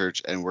stay in the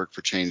church and work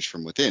for change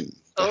from within.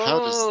 But how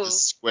does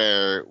this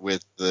square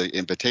with the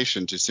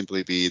invitation to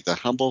simply be the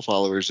humble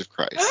followers of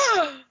Christ?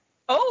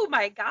 Oh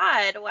my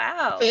God!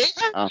 Wow. They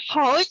are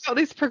calling out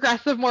these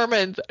progressive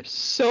Mormons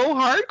so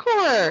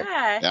hardcore.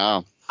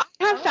 Yeah. I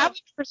have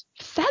family members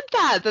said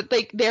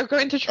that they're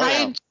going to try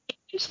and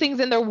change things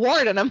in their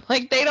ward, and I'm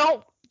like, they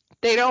don't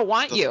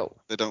want you.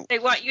 They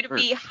want you to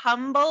be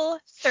humble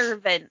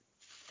servants.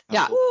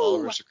 Humble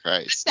followers of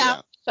Christ.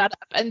 Shut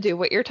up and do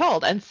what you're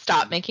told, and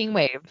stop making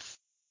waves.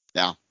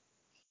 Yeah.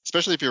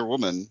 Especially if you're a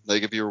woman.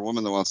 Like, if you're a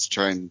woman that wants to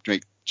try and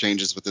make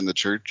changes within the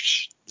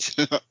church,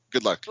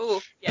 good luck. Ooh,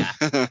 yeah.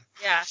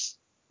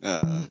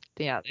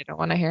 They don't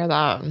want to hear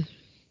that.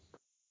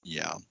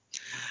 Yeah.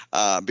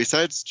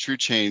 Besides true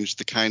change,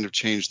 the kind of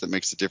change that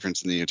makes a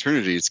difference in the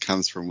eternities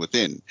comes from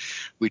within.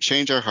 We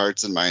change our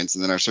hearts and minds,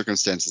 and then our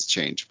circumstances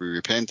change. We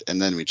repent,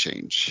 and then we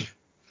change.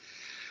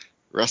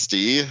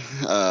 Rusty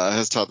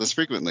has taught this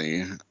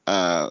frequently.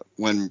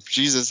 When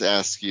Jesus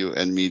asks you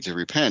and me to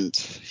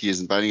repent, he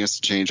is inviting us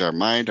to change our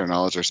mind, our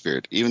knowledge, our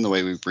spirit, even the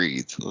way we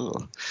breathe.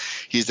 Ugh.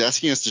 He's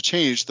asking us to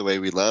change the way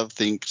we love,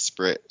 think,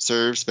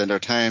 serve, spend our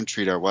time,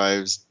 treat our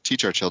wives,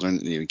 teach our children,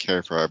 and even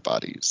care for our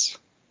bodies.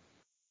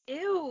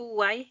 Ew,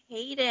 I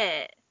hate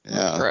it. Yeah.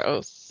 That's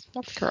gross.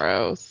 That's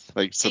gross.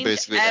 Like, so change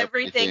basically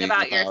everything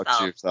about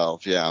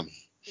yourself. Yeah.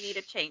 You need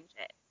to change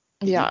it.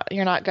 Yeah,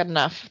 you're not good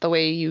enough the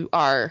way you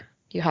are.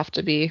 You have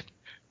to be.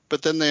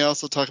 But then they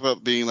also talk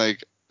about being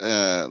like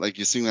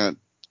you sing that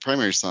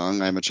primary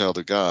song, I'm a child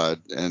of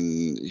God,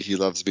 and he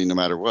loves me no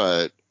matter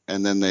what.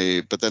 And then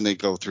they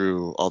go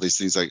through all these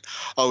things like,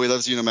 oh, he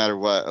loves you no matter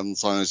what,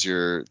 as long as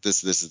you're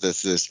this,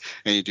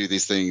 and you do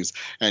these things,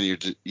 and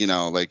and you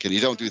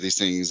don't do these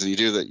things, and you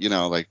do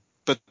that,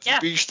 but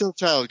you're still a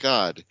child of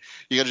God.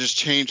 You got to just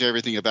change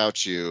everything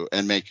about you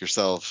and make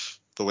yourself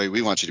the way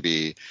we want you to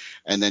be,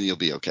 and then you'll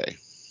be okay.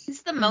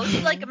 He's the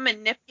most like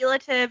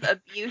manipulative,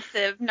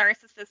 abusive,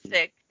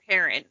 narcissistic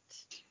parent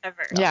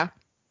ever. Yeah.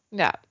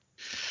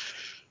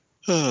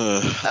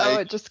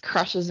 It just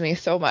crushes me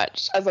so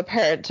much as a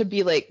parent to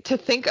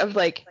think of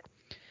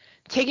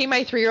taking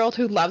my 3-year-old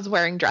who loves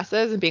wearing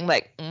dresses and being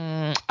like,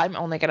 I'm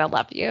only gonna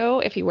love you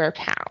if you wear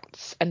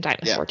pants and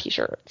dinosaur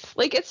t-shirts.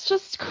 Like, it's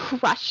just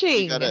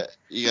crushing.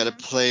 You gotta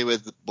play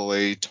with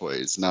boy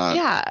toys,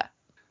 not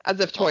as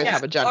if toys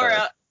have a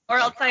gender. Or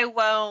else I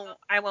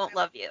won't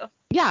love you.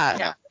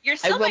 Yeah. You're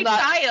still my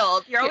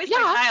child. You're always my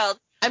child.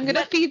 I'm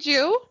gonna feed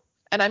you.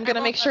 And I'm going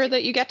to make sure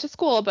that you get to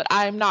school, but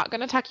I'm not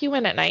going to tuck you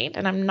in at night,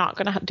 and I'm not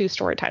going to do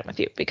story time with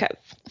you because,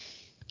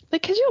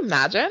 could you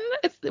imagine?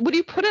 Would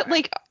you put it,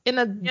 in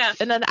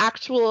an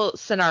actual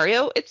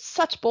scenario? It's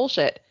such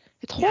bullshit.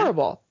 It's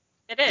horrible.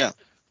 It is. Yeah.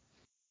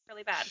 It's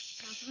really bad.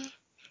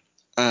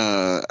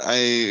 Mm-hmm. I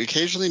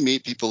occasionally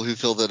meet people who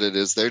feel that it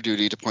is their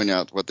duty to point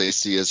out what they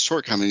see as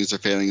shortcomings or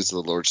failings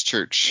of the Lord's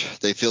church.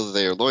 They feel that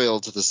they are loyal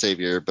to the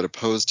Savior, but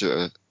opposed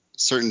to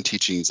certain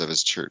teachings of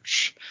his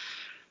church.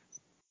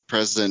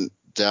 President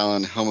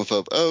Dallin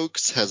Homophobe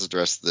Oaks has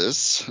addressed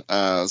this.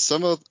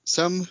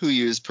 Some who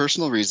use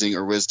personal reasoning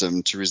or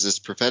wisdom to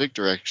resist prophetic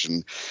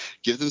direction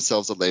give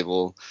themselves a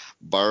label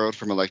borrowed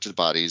from elected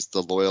bodies,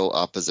 the loyal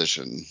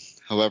opposition.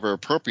 However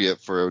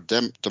appropriate for a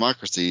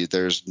democracy,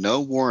 there's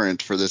no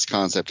warrant for this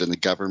concept in the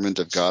government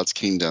of God's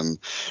kingdom,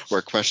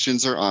 where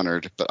questions are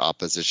honored but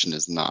opposition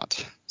is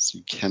not. So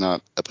you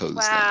cannot oppose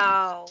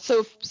them.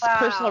 So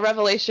personal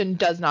revelation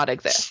does not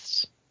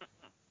exist.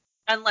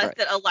 Unless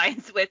it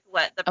aligns with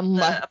what the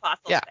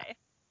apostles say.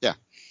 Yeah.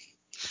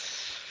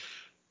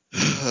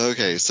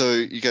 Okay, so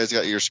you guys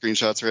got your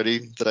screenshots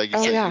ready that I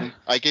gave you?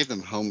 I gave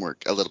them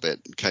homework a little bit,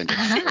 kind of.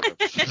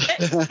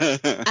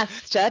 I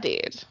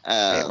studied.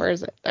 Wait, where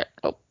is it? There.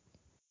 Oh.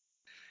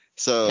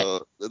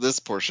 So this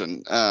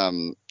portion.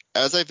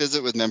 As I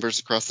visit with members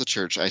across the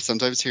church, I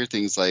sometimes hear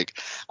things like,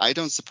 I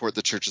don't support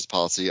the church's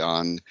policy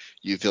on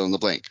you fill in the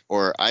blank,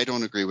 or I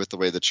don't agree with the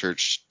way the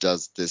church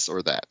does this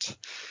or that.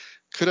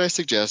 Could I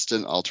suggest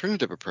an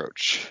alternative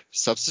approach?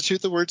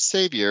 Substitute the word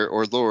Savior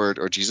or Lord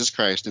or Jesus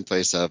Christ in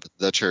place of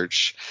the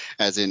church,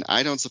 as in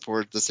I don't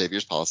support the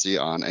Savior's policy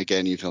on,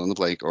 again, you fill in the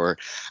blank, or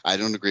I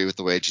don't agree with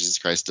the way Jesus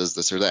Christ does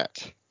this or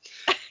that.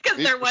 Because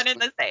they're one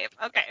and the same.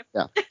 Okay.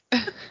 Yeah.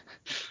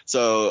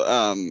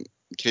 So,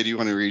 Katie, you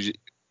want to read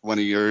one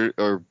of your,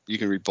 or you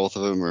can read both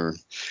of them,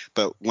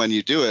 but when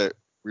you do it,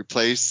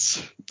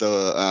 replace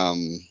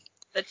the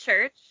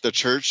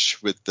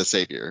church with the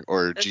Savior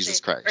or Jesus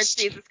Christ. Or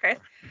Jesus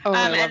Christ. Oh,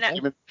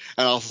 and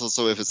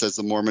also if it says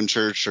the Mormon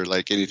church or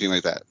anything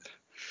like that.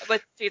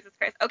 With Jesus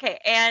Christ. Okay.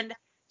 And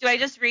do I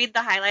just read the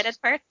highlighted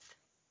parts?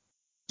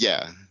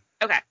 Yeah.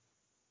 Okay.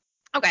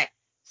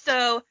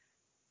 So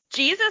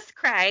Jesus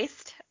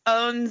Christ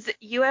owns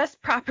U.S.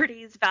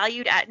 properties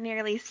valued at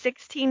nearly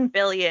 $16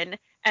 billion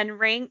and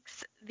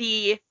ranks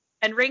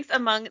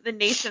among the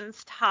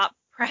nation's top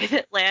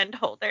private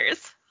landholders.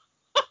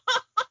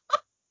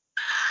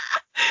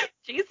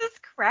 Jesus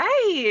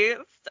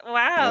Christ.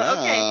 Wow.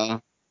 Okay.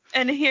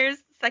 And here's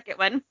the second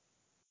one.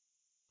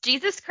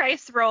 Jesus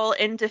Christ's role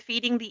in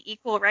defeating the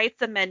Equal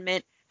Rights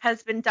Amendment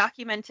has been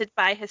documented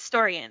by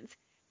historians.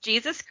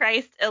 Jesus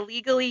Christ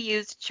illegally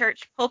used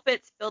church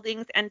pulpits,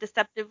 buildings, and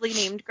deceptively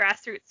named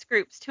grassroots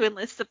groups to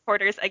enlist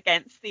supporters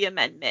against the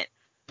amendment.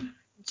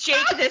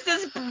 Jake, this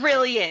is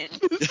brilliant.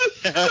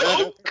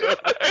 So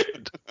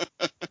good.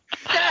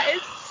 That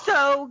is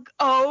so,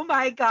 oh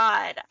my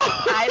God.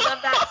 I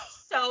love that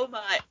so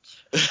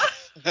much.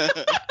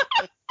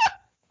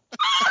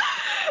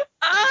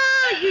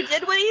 You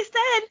did what he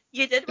said.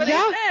 You did what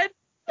I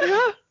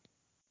said.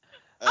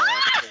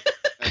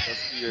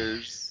 That's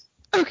yours.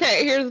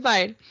 Okay, here's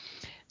mine.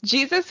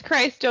 Jesus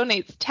Christ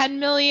donates $10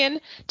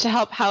 million to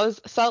help house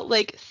Salt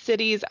Lake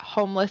City's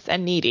homeless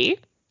and needy.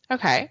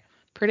 Okay,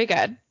 pretty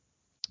good.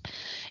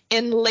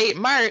 In late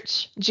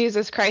March,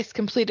 Jesus Christ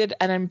completed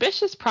an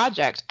ambitious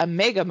project, a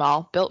mega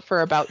mall built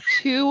for about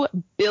 $2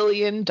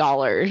 billion.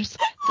 The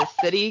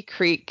City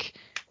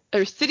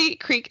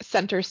Creek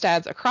Center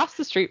stands across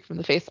the street from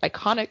the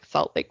iconic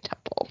Salt Lake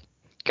Temple.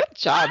 Good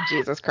job,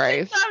 Jesus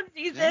Christ. Good job,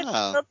 Jesus.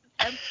 Yeah. Built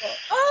the temple.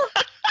 Oh,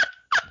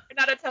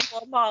 not a temple,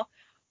 a mall.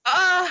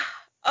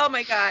 Oh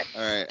my God.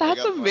 All right.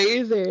 That's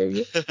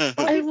amazing.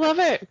 I love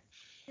it.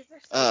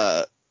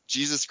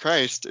 Jesus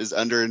Christ is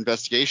under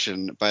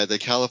investigation by the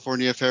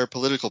California Fair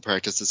Political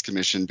Practices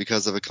Commission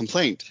because of a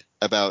complaint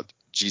about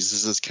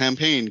Jesus'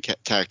 campaign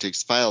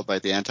tactics filed by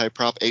the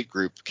anti-Prop 8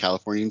 group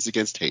Californians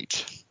Against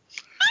Hate.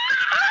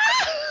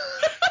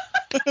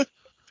 When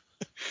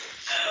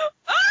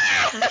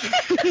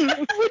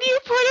you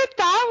put it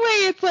that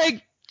way, it's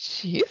like,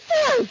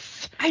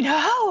 Jesus. I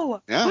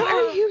know. Yeah. What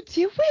are you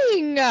doing?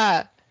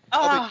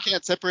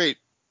 can't separate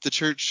the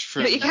church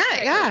from. But you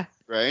can't, yeah.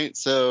 Right.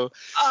 So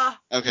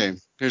okay,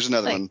 here's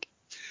another one.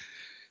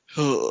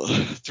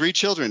 3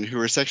 children who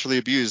were sexually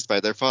abused by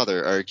their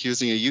father are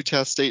accusing a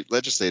Utah state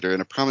legislator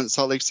and a prominent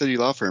Salt Lake City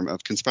law firm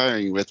of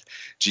conspiring with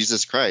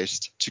Jesus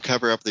Christ to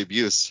cover up the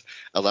abuse,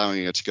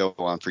 allowing it to go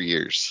on for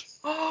years.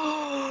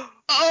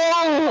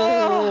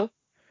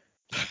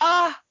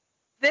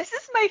 This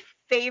is my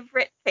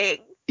favorite thing.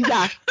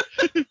 Yeah.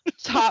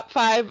 Top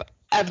 5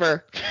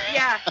 ever.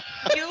 Yeah.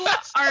 You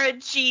are a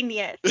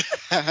genius.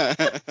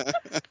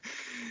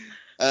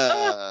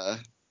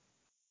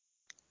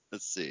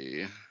 Let's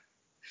see.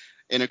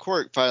 In a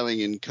court filing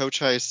in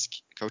Cochise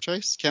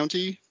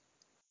County,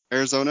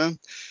 Arizona,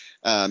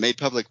 made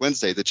public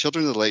Wednesday, the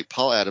children of the late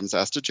Paul Adams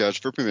asked a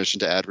judge for permission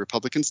to add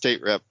Republican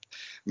State Rep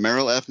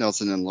Merrill F.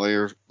 Nelson and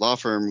law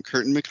firm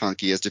Curtin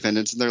McConkie as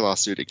defendants in their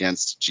lawsuit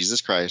against Jesus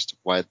Christ.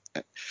 Why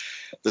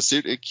the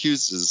suit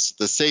accuses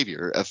the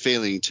Savior of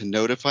failing to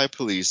notify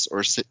police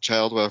or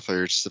child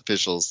welfare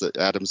officials that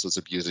Adams was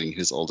abusing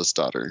his oldest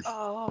daughter.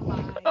 Oh my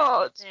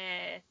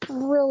goodness.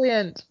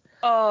 Brilliant.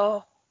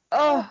 Oh.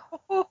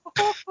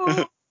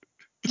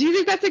 Do you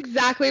think that's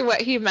exactly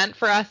what he meant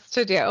for us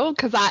to do?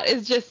 Because that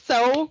is just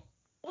so.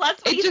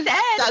 That's what it just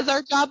does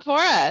our job for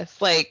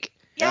us. Like.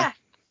 Yeah.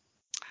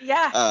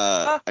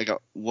 I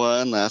got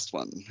one last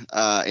one.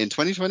 In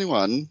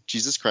 2021,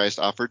 Jesus Christ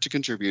offered to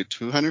contribute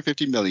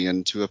 $250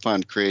 million to a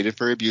fund created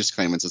for abuse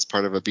claimants as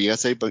part of a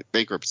BSA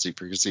bankruptcy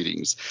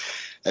proceedings.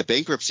 A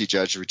bankruptcy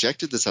judge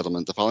rejected the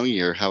settlement the following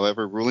year,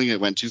 however, ruling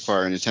it went too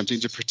far in attempting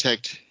to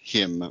protect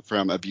him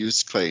from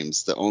abuse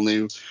claims that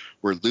only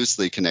were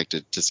loosely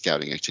connected to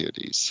scouting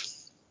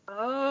activities.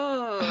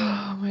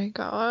 Oh my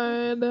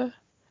God.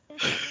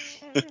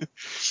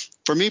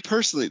 For me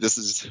personally, this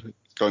is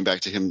going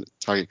back to him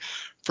talking.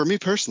 For me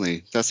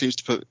personally, that seems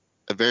to put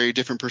a very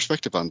different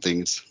perspective on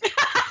things.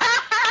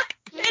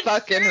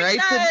 Fucking right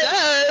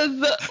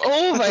it does.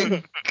 Oh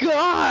my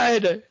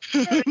God.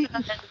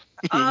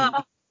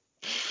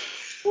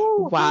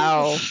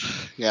 Wow.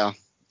 Yeah.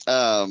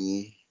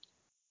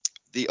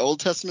 The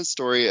Old Testament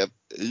story of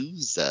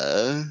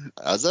Uzzah,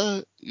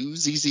 Uzzah,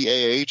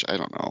 I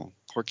don't know.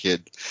 Poor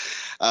kid.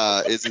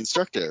 Is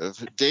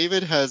instructive.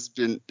 David had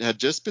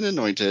just been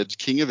anointed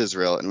king of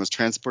Israel and was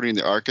transporting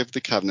the Ark of the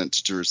Covenant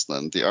to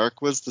Jerusalem. The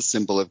Ark was the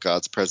symbol of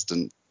God's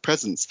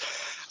presence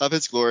of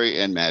his glory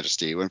and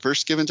majesty. When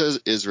first given to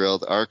Israel,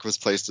 the Ark was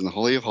placed in the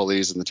Holy of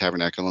Holies in the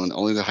tabernacle, and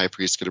only the high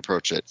priest could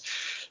approach it,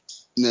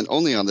 and then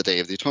only on the Day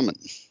of the Atonement.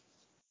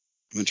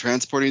 When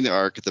transporting the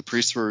Ark, the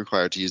priests were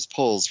required to use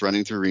poles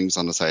running through rings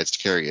on the sides to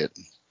carry it.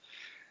 Do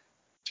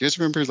you guys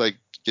remember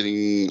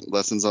getting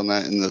lessons on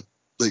that in the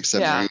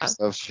seminary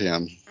stuff? Yeah.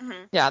 Mm-hmm.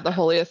 Yeah, the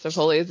holiest of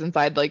holies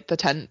inside the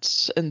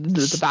tent and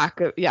the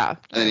back of And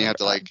then you have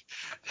to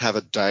have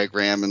a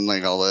diagram and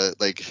all the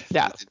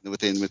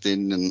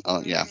within and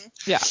yeah.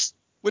 Yeah.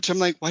 Which I'm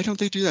like, why don't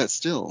they do that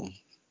still?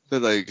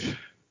 But I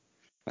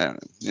don't know.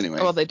 Anyway.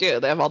 Well, they do.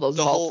 They have all those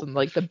vaults in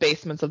the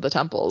basements of the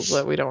temples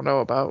that we don't know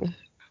about.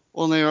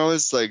 Well, and they're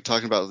always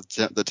talking about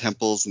the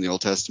temples in the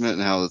Old Testament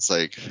and how it's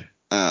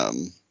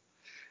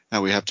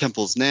how we have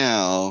temples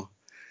now.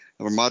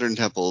 We're modern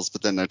temples,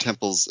 but then they're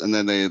temples, and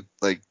then they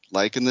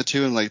liken the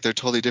two, and they're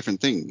totally different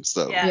things.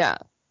 So yeah.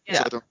 So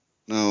I don't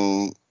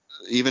know.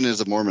 Even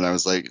as a Mormon, I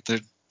was like,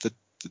 they're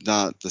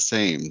not the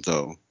same,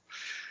 though.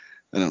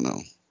 I don't know.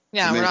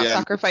 Yeah, we're not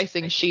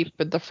sacrificing sheep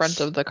at the front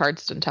of the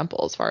Cardston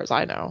Temple, as far as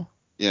I know.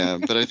 Yeah,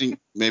 but I think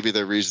maybe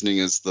their reasoning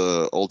is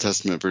the Old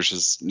Testament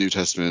versus New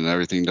Testament and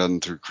everything done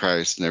through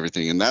Christ and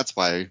everything, and that's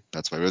why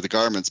we're the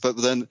garments. But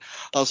then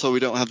also we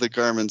don't have the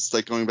garments.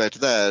 Going back to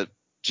that,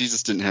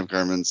 Jesus didn't have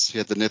garments. He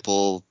had the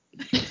nipple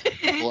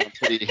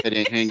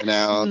hanging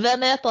out. The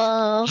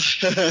nipple.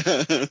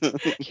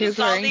 He was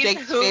wearing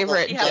Jake's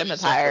favorite gym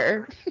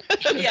attire.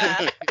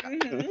 Yeah.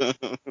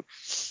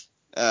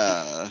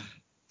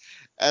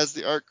 As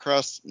the Ark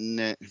crossed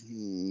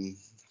Nachon?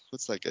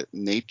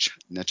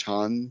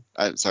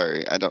 I'm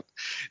sorry, I don't.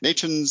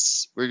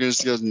 Nachon's. We're gonna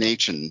go with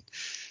Nachon.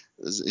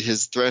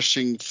 His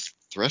threshing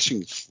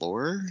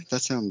floor.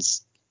 That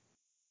sounds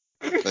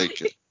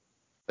like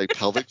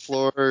pelvic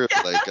floor.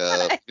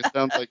 It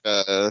sounds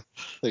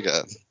like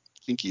a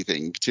kinky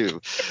thing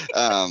too.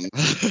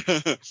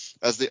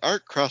 As the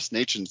Ark crossed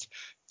Nachon's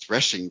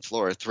threshing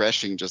floor,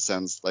 threshing just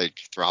sounds like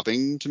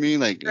throbbing to me.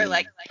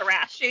 Or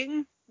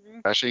thrashing.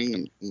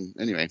 Thrashing.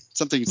 Anyway,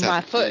 something's My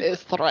happening. foot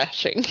is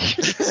thrashing.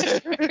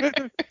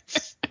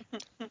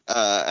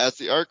 As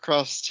the Ark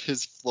crossed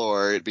his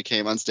floor, it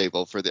became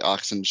unstable, for the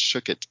oxen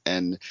shook it,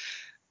 and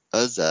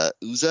Uzzah,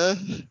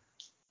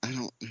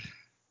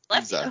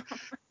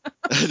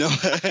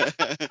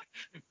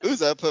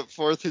 Uzzah put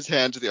forth his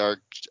hand to the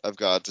Ark of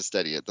God to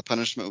steady it. The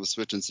punishment was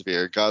swift and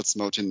severe. God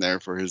smote him there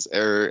for his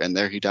error, and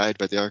there he died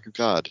by the Ark of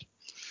God.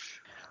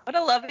 What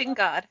a loving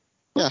God.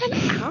 Yeah. What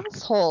an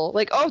asshole.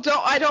 I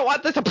don't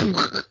want this.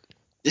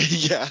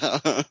 Yeah.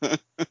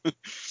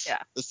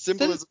 Yeah. The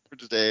symbolism for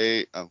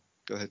today. Oh,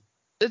 go ahead.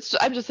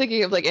 I'm just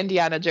thinking of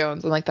Indiana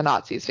Jones and the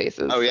Nazis'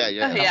 faces. Oh yeah.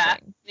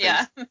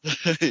 Yeah.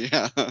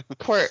 Yeah.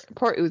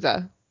 Poor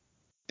Uzzah.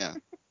 Yeah.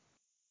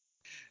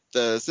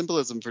 The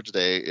symbolism for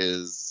today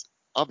is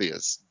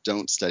obvious.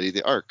 Don't study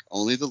the ark.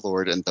 Only the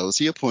Lord and those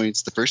he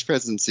appoints, the first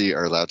presidency,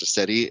 are allowed to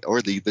study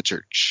or lead the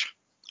church.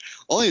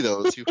 Only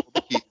those who hold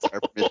the keys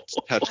are permitted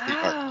to touch the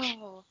ark.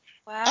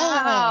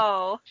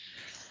 Wow.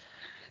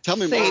 Tell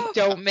me Say, more.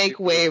 don't make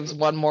waves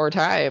one more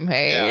time,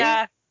 hey?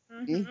 Yeah.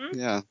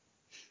 Yeah.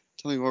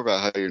 Tell me more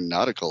about how you're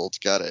not a cult.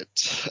 Got it.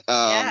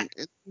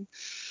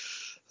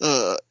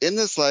 In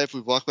this life,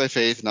 we walk by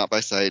faith, not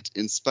by sight.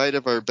 In spite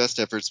of our best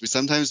efforts, we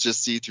sometimes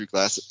just see through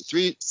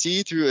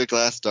a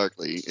glass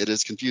darkly. It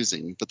is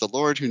confusing, but the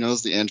Lord, who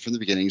knows the end from the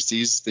beginning,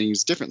 sees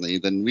things differently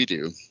than we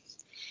do.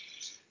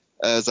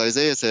 As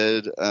Isaiah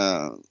said, we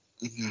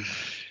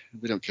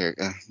don't care.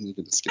 I'm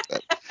going to skip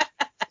that.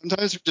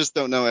 Sometimes we just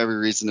don't know every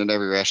reason and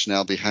every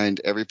rationale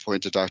behind every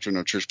point of doctrine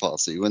or church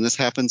policy. When this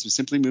happens, we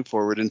simply move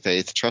forward in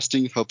faith,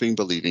 trusting, hoping,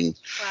 believing.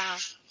 Wow.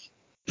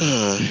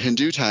 In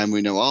due time,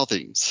 we know all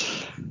things.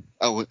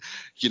 Oh,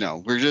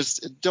 we're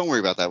just, don't worry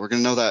about that. We're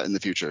going to know that in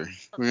the future.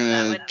 We're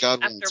going to,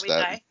 God after wants we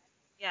that. die.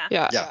 Yeah.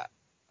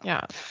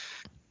 Yeah.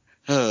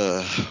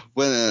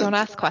 Don't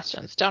ask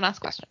questions. Don't ask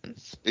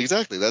questions.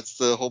 Exactly. That's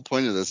the whole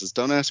point of this is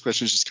don't ask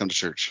questions, just come to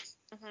church.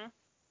 Mm-hmm.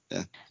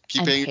 Yeah.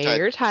 Keep and paying pay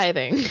your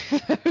tithing.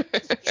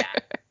 Yeah.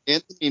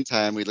 In the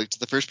meantime, we look to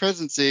the first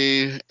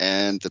presidency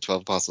and the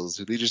 12 apostles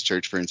who lead his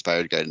church for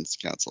inspired guidance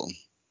and counsel.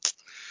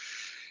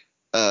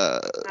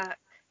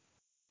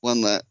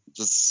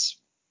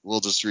 We'll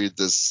just read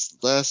this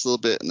last little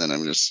bit, and then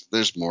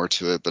there's more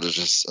to it, but it's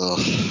just,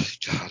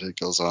 it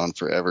goes on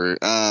forever.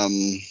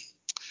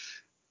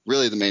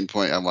 Really the main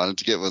point I wanted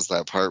to get was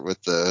that part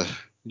with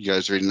you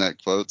guys reading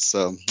that quote.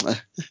 So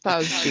that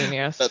was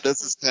genius. But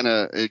this is kind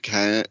of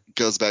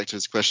goes back to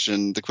his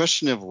question. The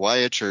question of why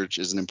a church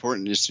is an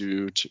important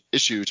issue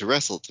to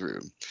wrestle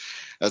through.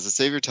 As the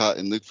Savior taught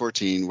in Luke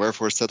 14,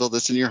 wherefore settle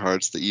this in your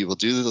hearts that ye will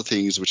do the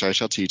things which I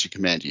shall teach and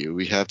command you.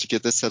 We have to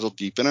get this settled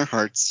deep in our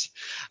hearts.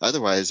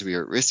 Otherwise, we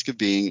are at risk of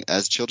being,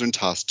 as children,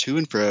 tossed to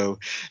and fro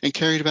and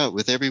carried about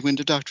with every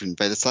wind of doctrine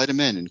by the sleight of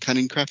men and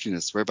cunning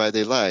craftiness, whereby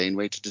they lie in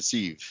wait to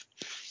deceive.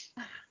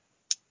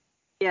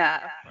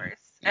 Yeah, of course.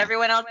 Yeah.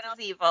 Everyone else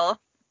is evil.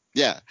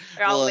 Yeah.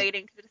 They're all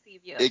waiting to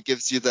deceive you. It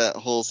gives you that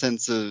whole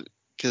sense of,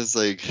 because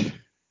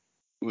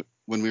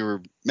when we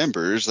were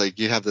members,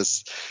 you have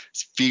this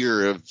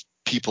fear of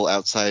people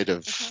outside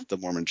of the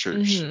Mormon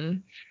church. Mm-hmm.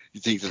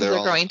 You think that they're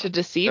going to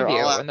deceive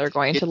you and they're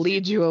going to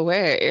lead you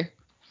away.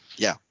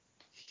 Yeah.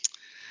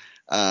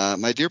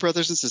 My dear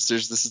brothers and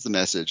sisters, this is the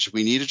message.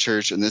 We need a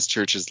church, and this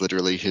church is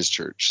literally his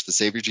church. The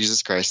Savior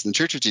Jesus Christ and the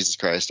Church of Jesus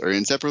Christ are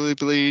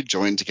inseparably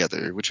joined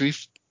together, which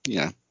we've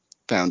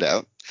found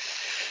out.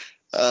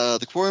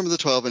 The quorum of the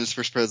 12 in his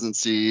first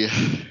presidency,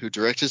 who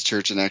direct his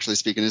church and actually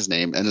speak in his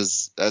name, and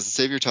as the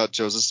Savior taught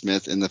Joseph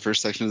Smith in the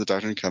first section of the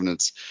Doctrine and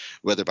Covenants,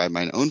 whether by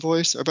mine own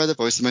voice or by the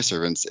voice of my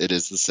servants, it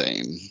is the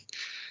same.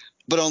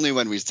 But only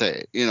when we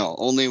say it,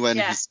 only when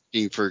he's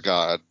speaking for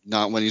God,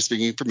 not when he's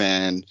speaking for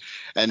man,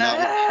 and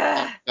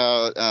not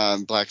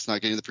about blacks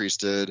not getting the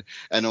priesthood,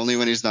 and only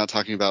when he's not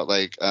talking about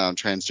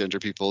transgender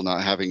people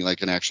not having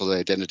an actual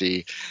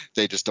identity.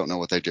 They just don't know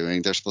what they're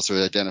doing. They're supposed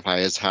to identify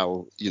as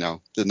how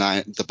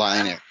the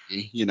binary.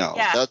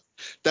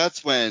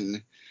 That's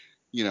when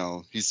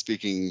he's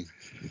speaking.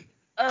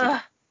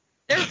 They're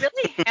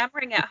really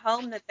hammering at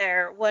home that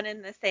they're one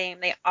and the same.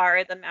 They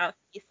are the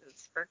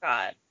mouthpieces for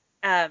God.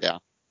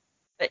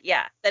 But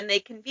then they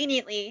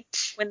conveniently,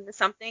 when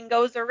something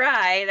goes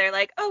awry, they're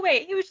like, oh,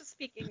 wait, he was just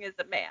speaking as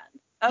a man.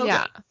 Oh,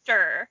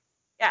 sure.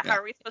 Yeah, how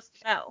are we supposed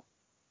to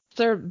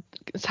know?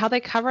 It's how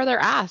they cover their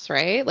ass,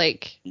 right?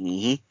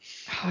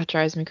 It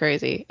drives me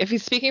crazy. If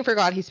he's speaking for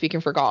God, he's speaking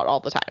for God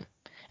all the time.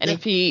 And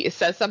if he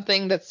says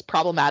something that's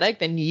problematic,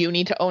 then you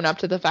need to own up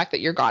to the fact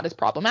that your God is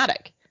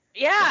problematic.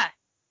 Yeah.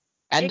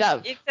 End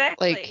of.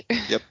 Exactly.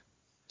 Yep.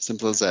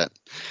 Simple as that.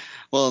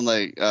 Well,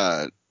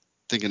 and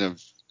thinking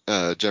of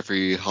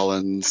Jeffrey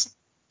Holland's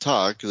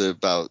talk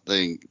about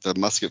the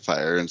musket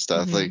fire and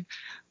stuff. Mm-hmm.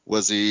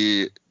 Was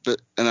he?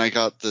 And I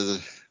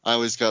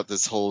always got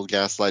this whole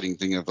gaslighting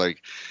thing of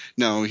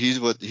no, he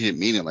didn't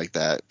mean it like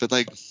that. But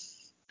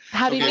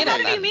how do you mean it? How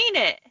do you mean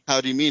it?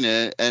 How do you mean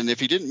it? And if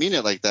he didn't mean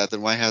it like that,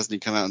 then why hasn't he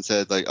come out and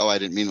said oh, I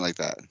didn't mean it like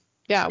that?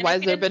 Yeah. And why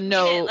has there been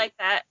no mean it like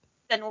that?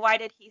 Then why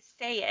did he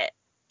say it?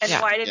 And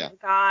why didn't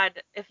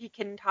God, if he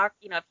can talk,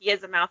 if he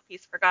is a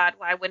mouthpiece for God,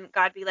 why wouldn't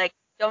God be like,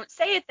 don't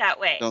say it that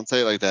way? Don't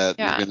say it like that.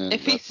 Yeah.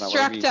 If he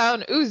struck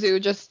down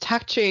Uzu just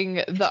touching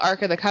the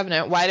Ark of the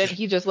Covenant, why didn't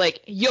he just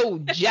yo,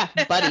 Jeff,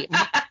 buddy?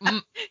 That's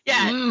not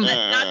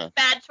a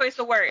bad choice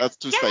of words. That's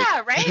just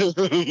right?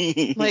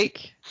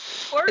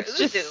 Poor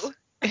Uzu.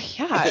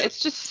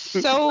 It's just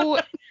so...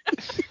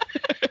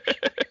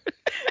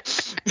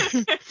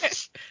 I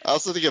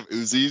also think of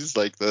Uzis,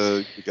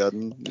 the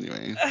gun.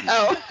 Anyway.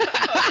 Oh.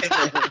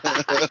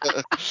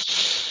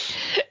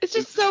 It's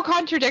just so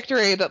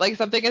contradictory that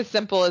something as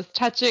simple as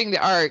touching the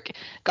ark,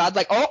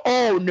 God's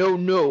oh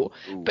no.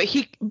 Ooh.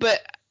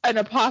 But an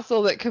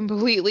apostle that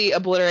completely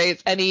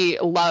obliterates any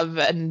love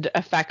and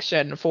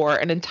affection for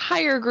an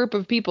entire group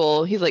of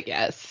people, he's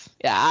yes,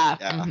 Yeah.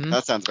 Yeah,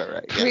 that sounds about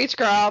right. Preach,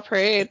 girl,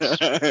 preach.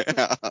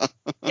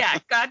 Yeah,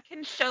 God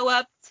can show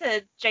up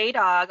to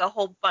J-Dog a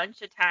whole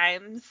bunch of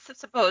times,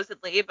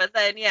 supposedly, but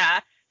then,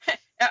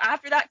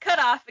 after that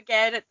cutoff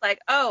again, it's like,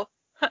 oh,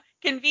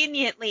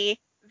 conveniently,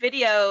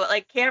 video,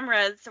 like,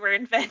 cameras were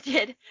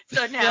invented,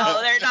 so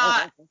now they're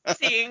not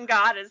seeing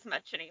God as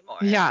much anymore.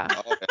 Yeah.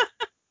 Oh, yeah.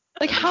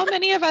 Like, how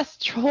many of us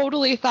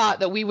totally thought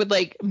that we would,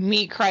 like,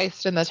 meet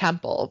Christ in the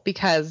temple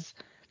because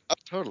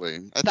Totally.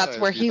 that's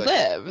where he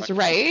lives,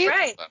 right?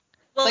 Right.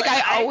 Well, Like,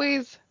 I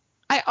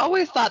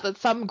always thought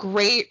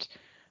that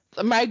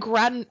my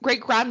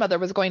great grandmother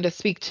was going to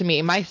speak to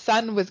me. My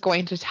son was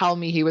going to tell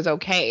me he was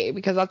okay,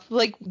 because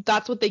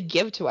that's what they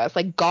give to us.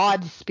 Like,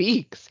 God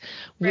speaks.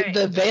 Right.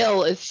 The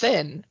veil is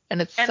thin,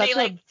 and it's they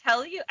like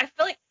tell you. I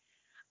feel like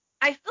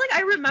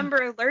I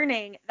remember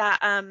learning that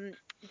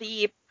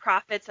the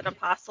prophets and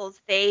apostles,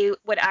 they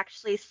would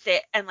actually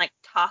sit and like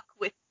talk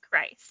with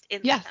Christ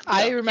in Yes, the temple.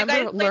 I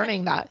remember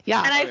learning that.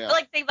 Yeah. And I feel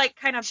like they like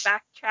kind of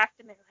backtracked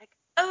and they're like,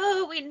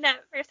 oh, we never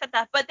said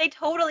that, but they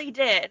totally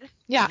did.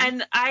 Yeah.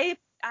 And I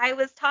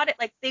was taught it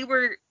like they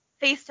were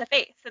face to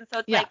face, and so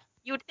it's like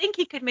you would think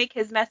he could make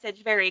his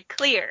message very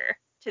clear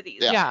to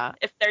these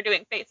if they're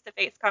doing face to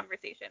face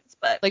conversations.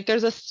 But like,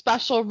 there's a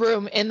special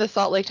room in the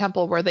Salt Lake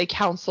Temple where they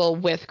counsel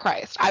with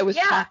Christ. I was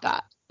taught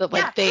that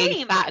like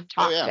they sat and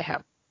talked to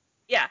him.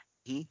 Yeah.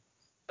 Mm-hmm.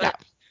 But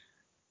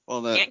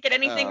well, can't get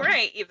anything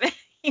right even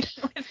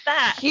with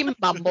that. He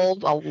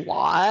mumbled a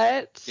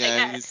lot.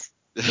 Yeah,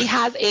 he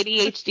has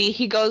ADHD.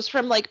 He goes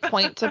from like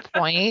point to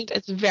point.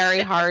 It's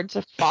very hard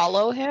to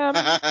follow him.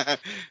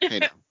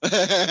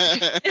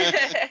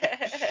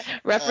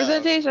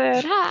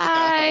 Representation.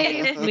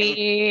 Hi,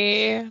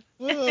 me.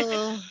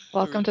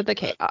 Welcome to the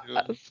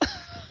chaos.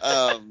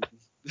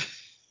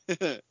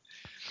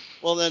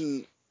 Well,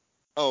 then,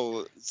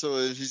 so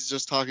he's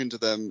just talking to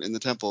them in the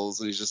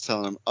temples, and he's just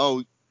telling them,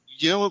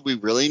 you know what we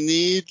really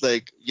need?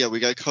 Like, yeah, we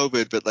got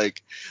COVID, but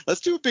like,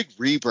 let's do a big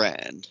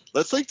rebrand.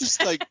 Let's like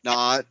just like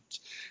not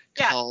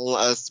call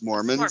us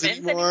Mormons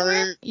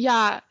anymore.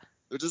 Yeah.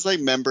 We're just like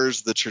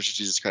members of the Church of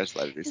Jesus Christ of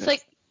Latter-day Saints. It's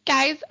like,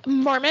 guys,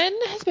 Mormon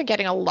has been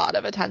getting a lot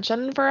of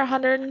attention for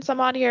 100 and some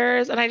odd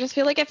years, and I just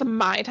feel like it's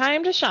my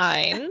time to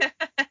shine.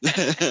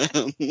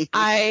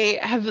 I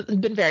have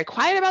been very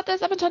quiet about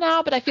this up until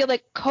now, but I feel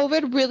like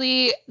COVID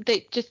really,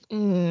 it just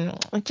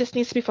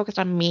needs to be focused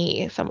on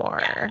me some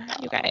more,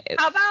 you guys.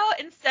 How about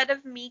instead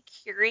of me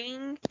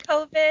curing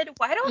COVID,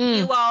 why don't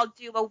you all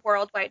do a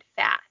worldwide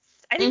fast?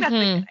 I think that's a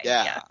good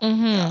idea.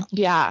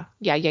 Yeah.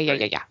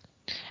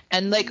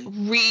 And like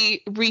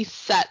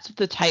reset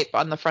the type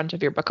on the front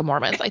of your Book of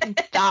Mormons. I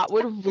think that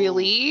would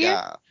really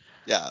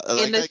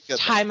in this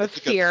time of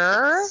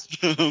fear.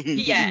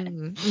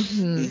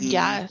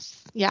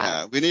 Yes.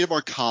 Yeah, we need a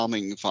more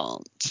calming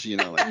font, you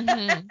know.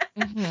 Like.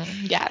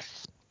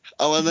 Yes.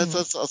 Oh, and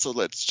let's also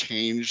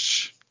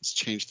change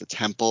the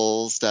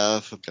temple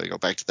stuff. I've got to go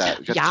back to that.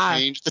 We've got to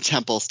change the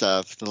temple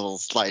stuff, the little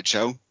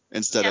slideshow,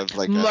 instead of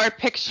like more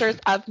pictures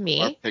of me.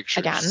 More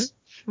pictures. Again.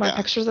 More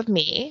pictures of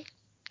me.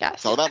 Yes.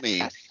 It's all about me.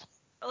 Yes.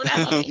 All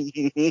about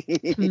me.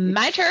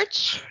 My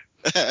church.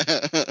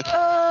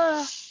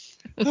 Wow.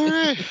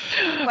 We're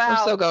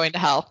so going to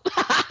hell.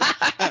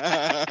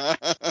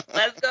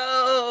 Let's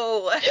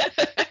go.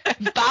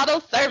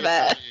 Bottle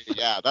service.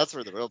 Yeah, that's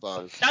where the real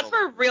bottle is. That's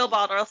where real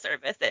bottle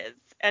service is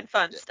and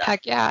fun stuff.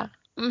 Heck yeah.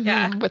 Mm-hmm.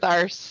 Yeah. With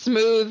our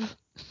TK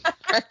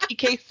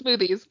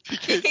smoothies.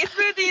 TK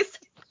smoothies.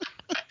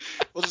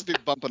 We'll just be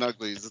bumping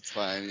uglies. It's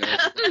fine. You know?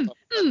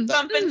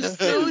 Bumping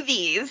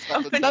smoothies.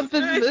 Bumping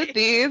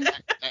smoothies.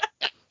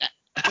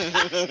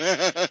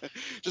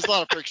 Just a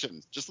lot of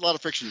friction. Just a lot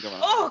of friction going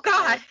on. Oh,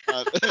 God.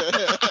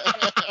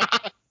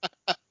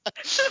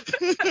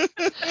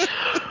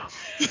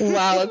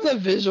 Wow, that's a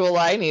visual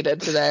I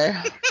needed today.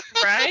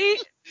 Right?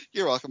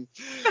 You're welcome.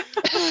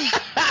 I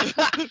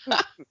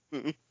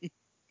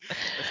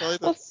feel like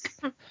that's,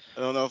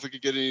 I don't know if we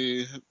could get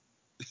any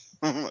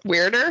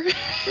weirder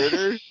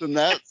than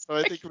that. So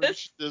I think we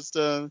should just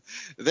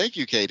thank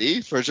you,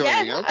 Katie, for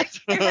joining us. Thanks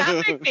for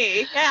having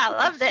me. Yeah, I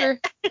loved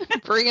it.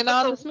 Bringing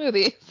on the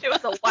smoothies. It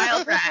was a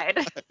wild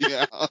ride.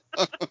 Yeah.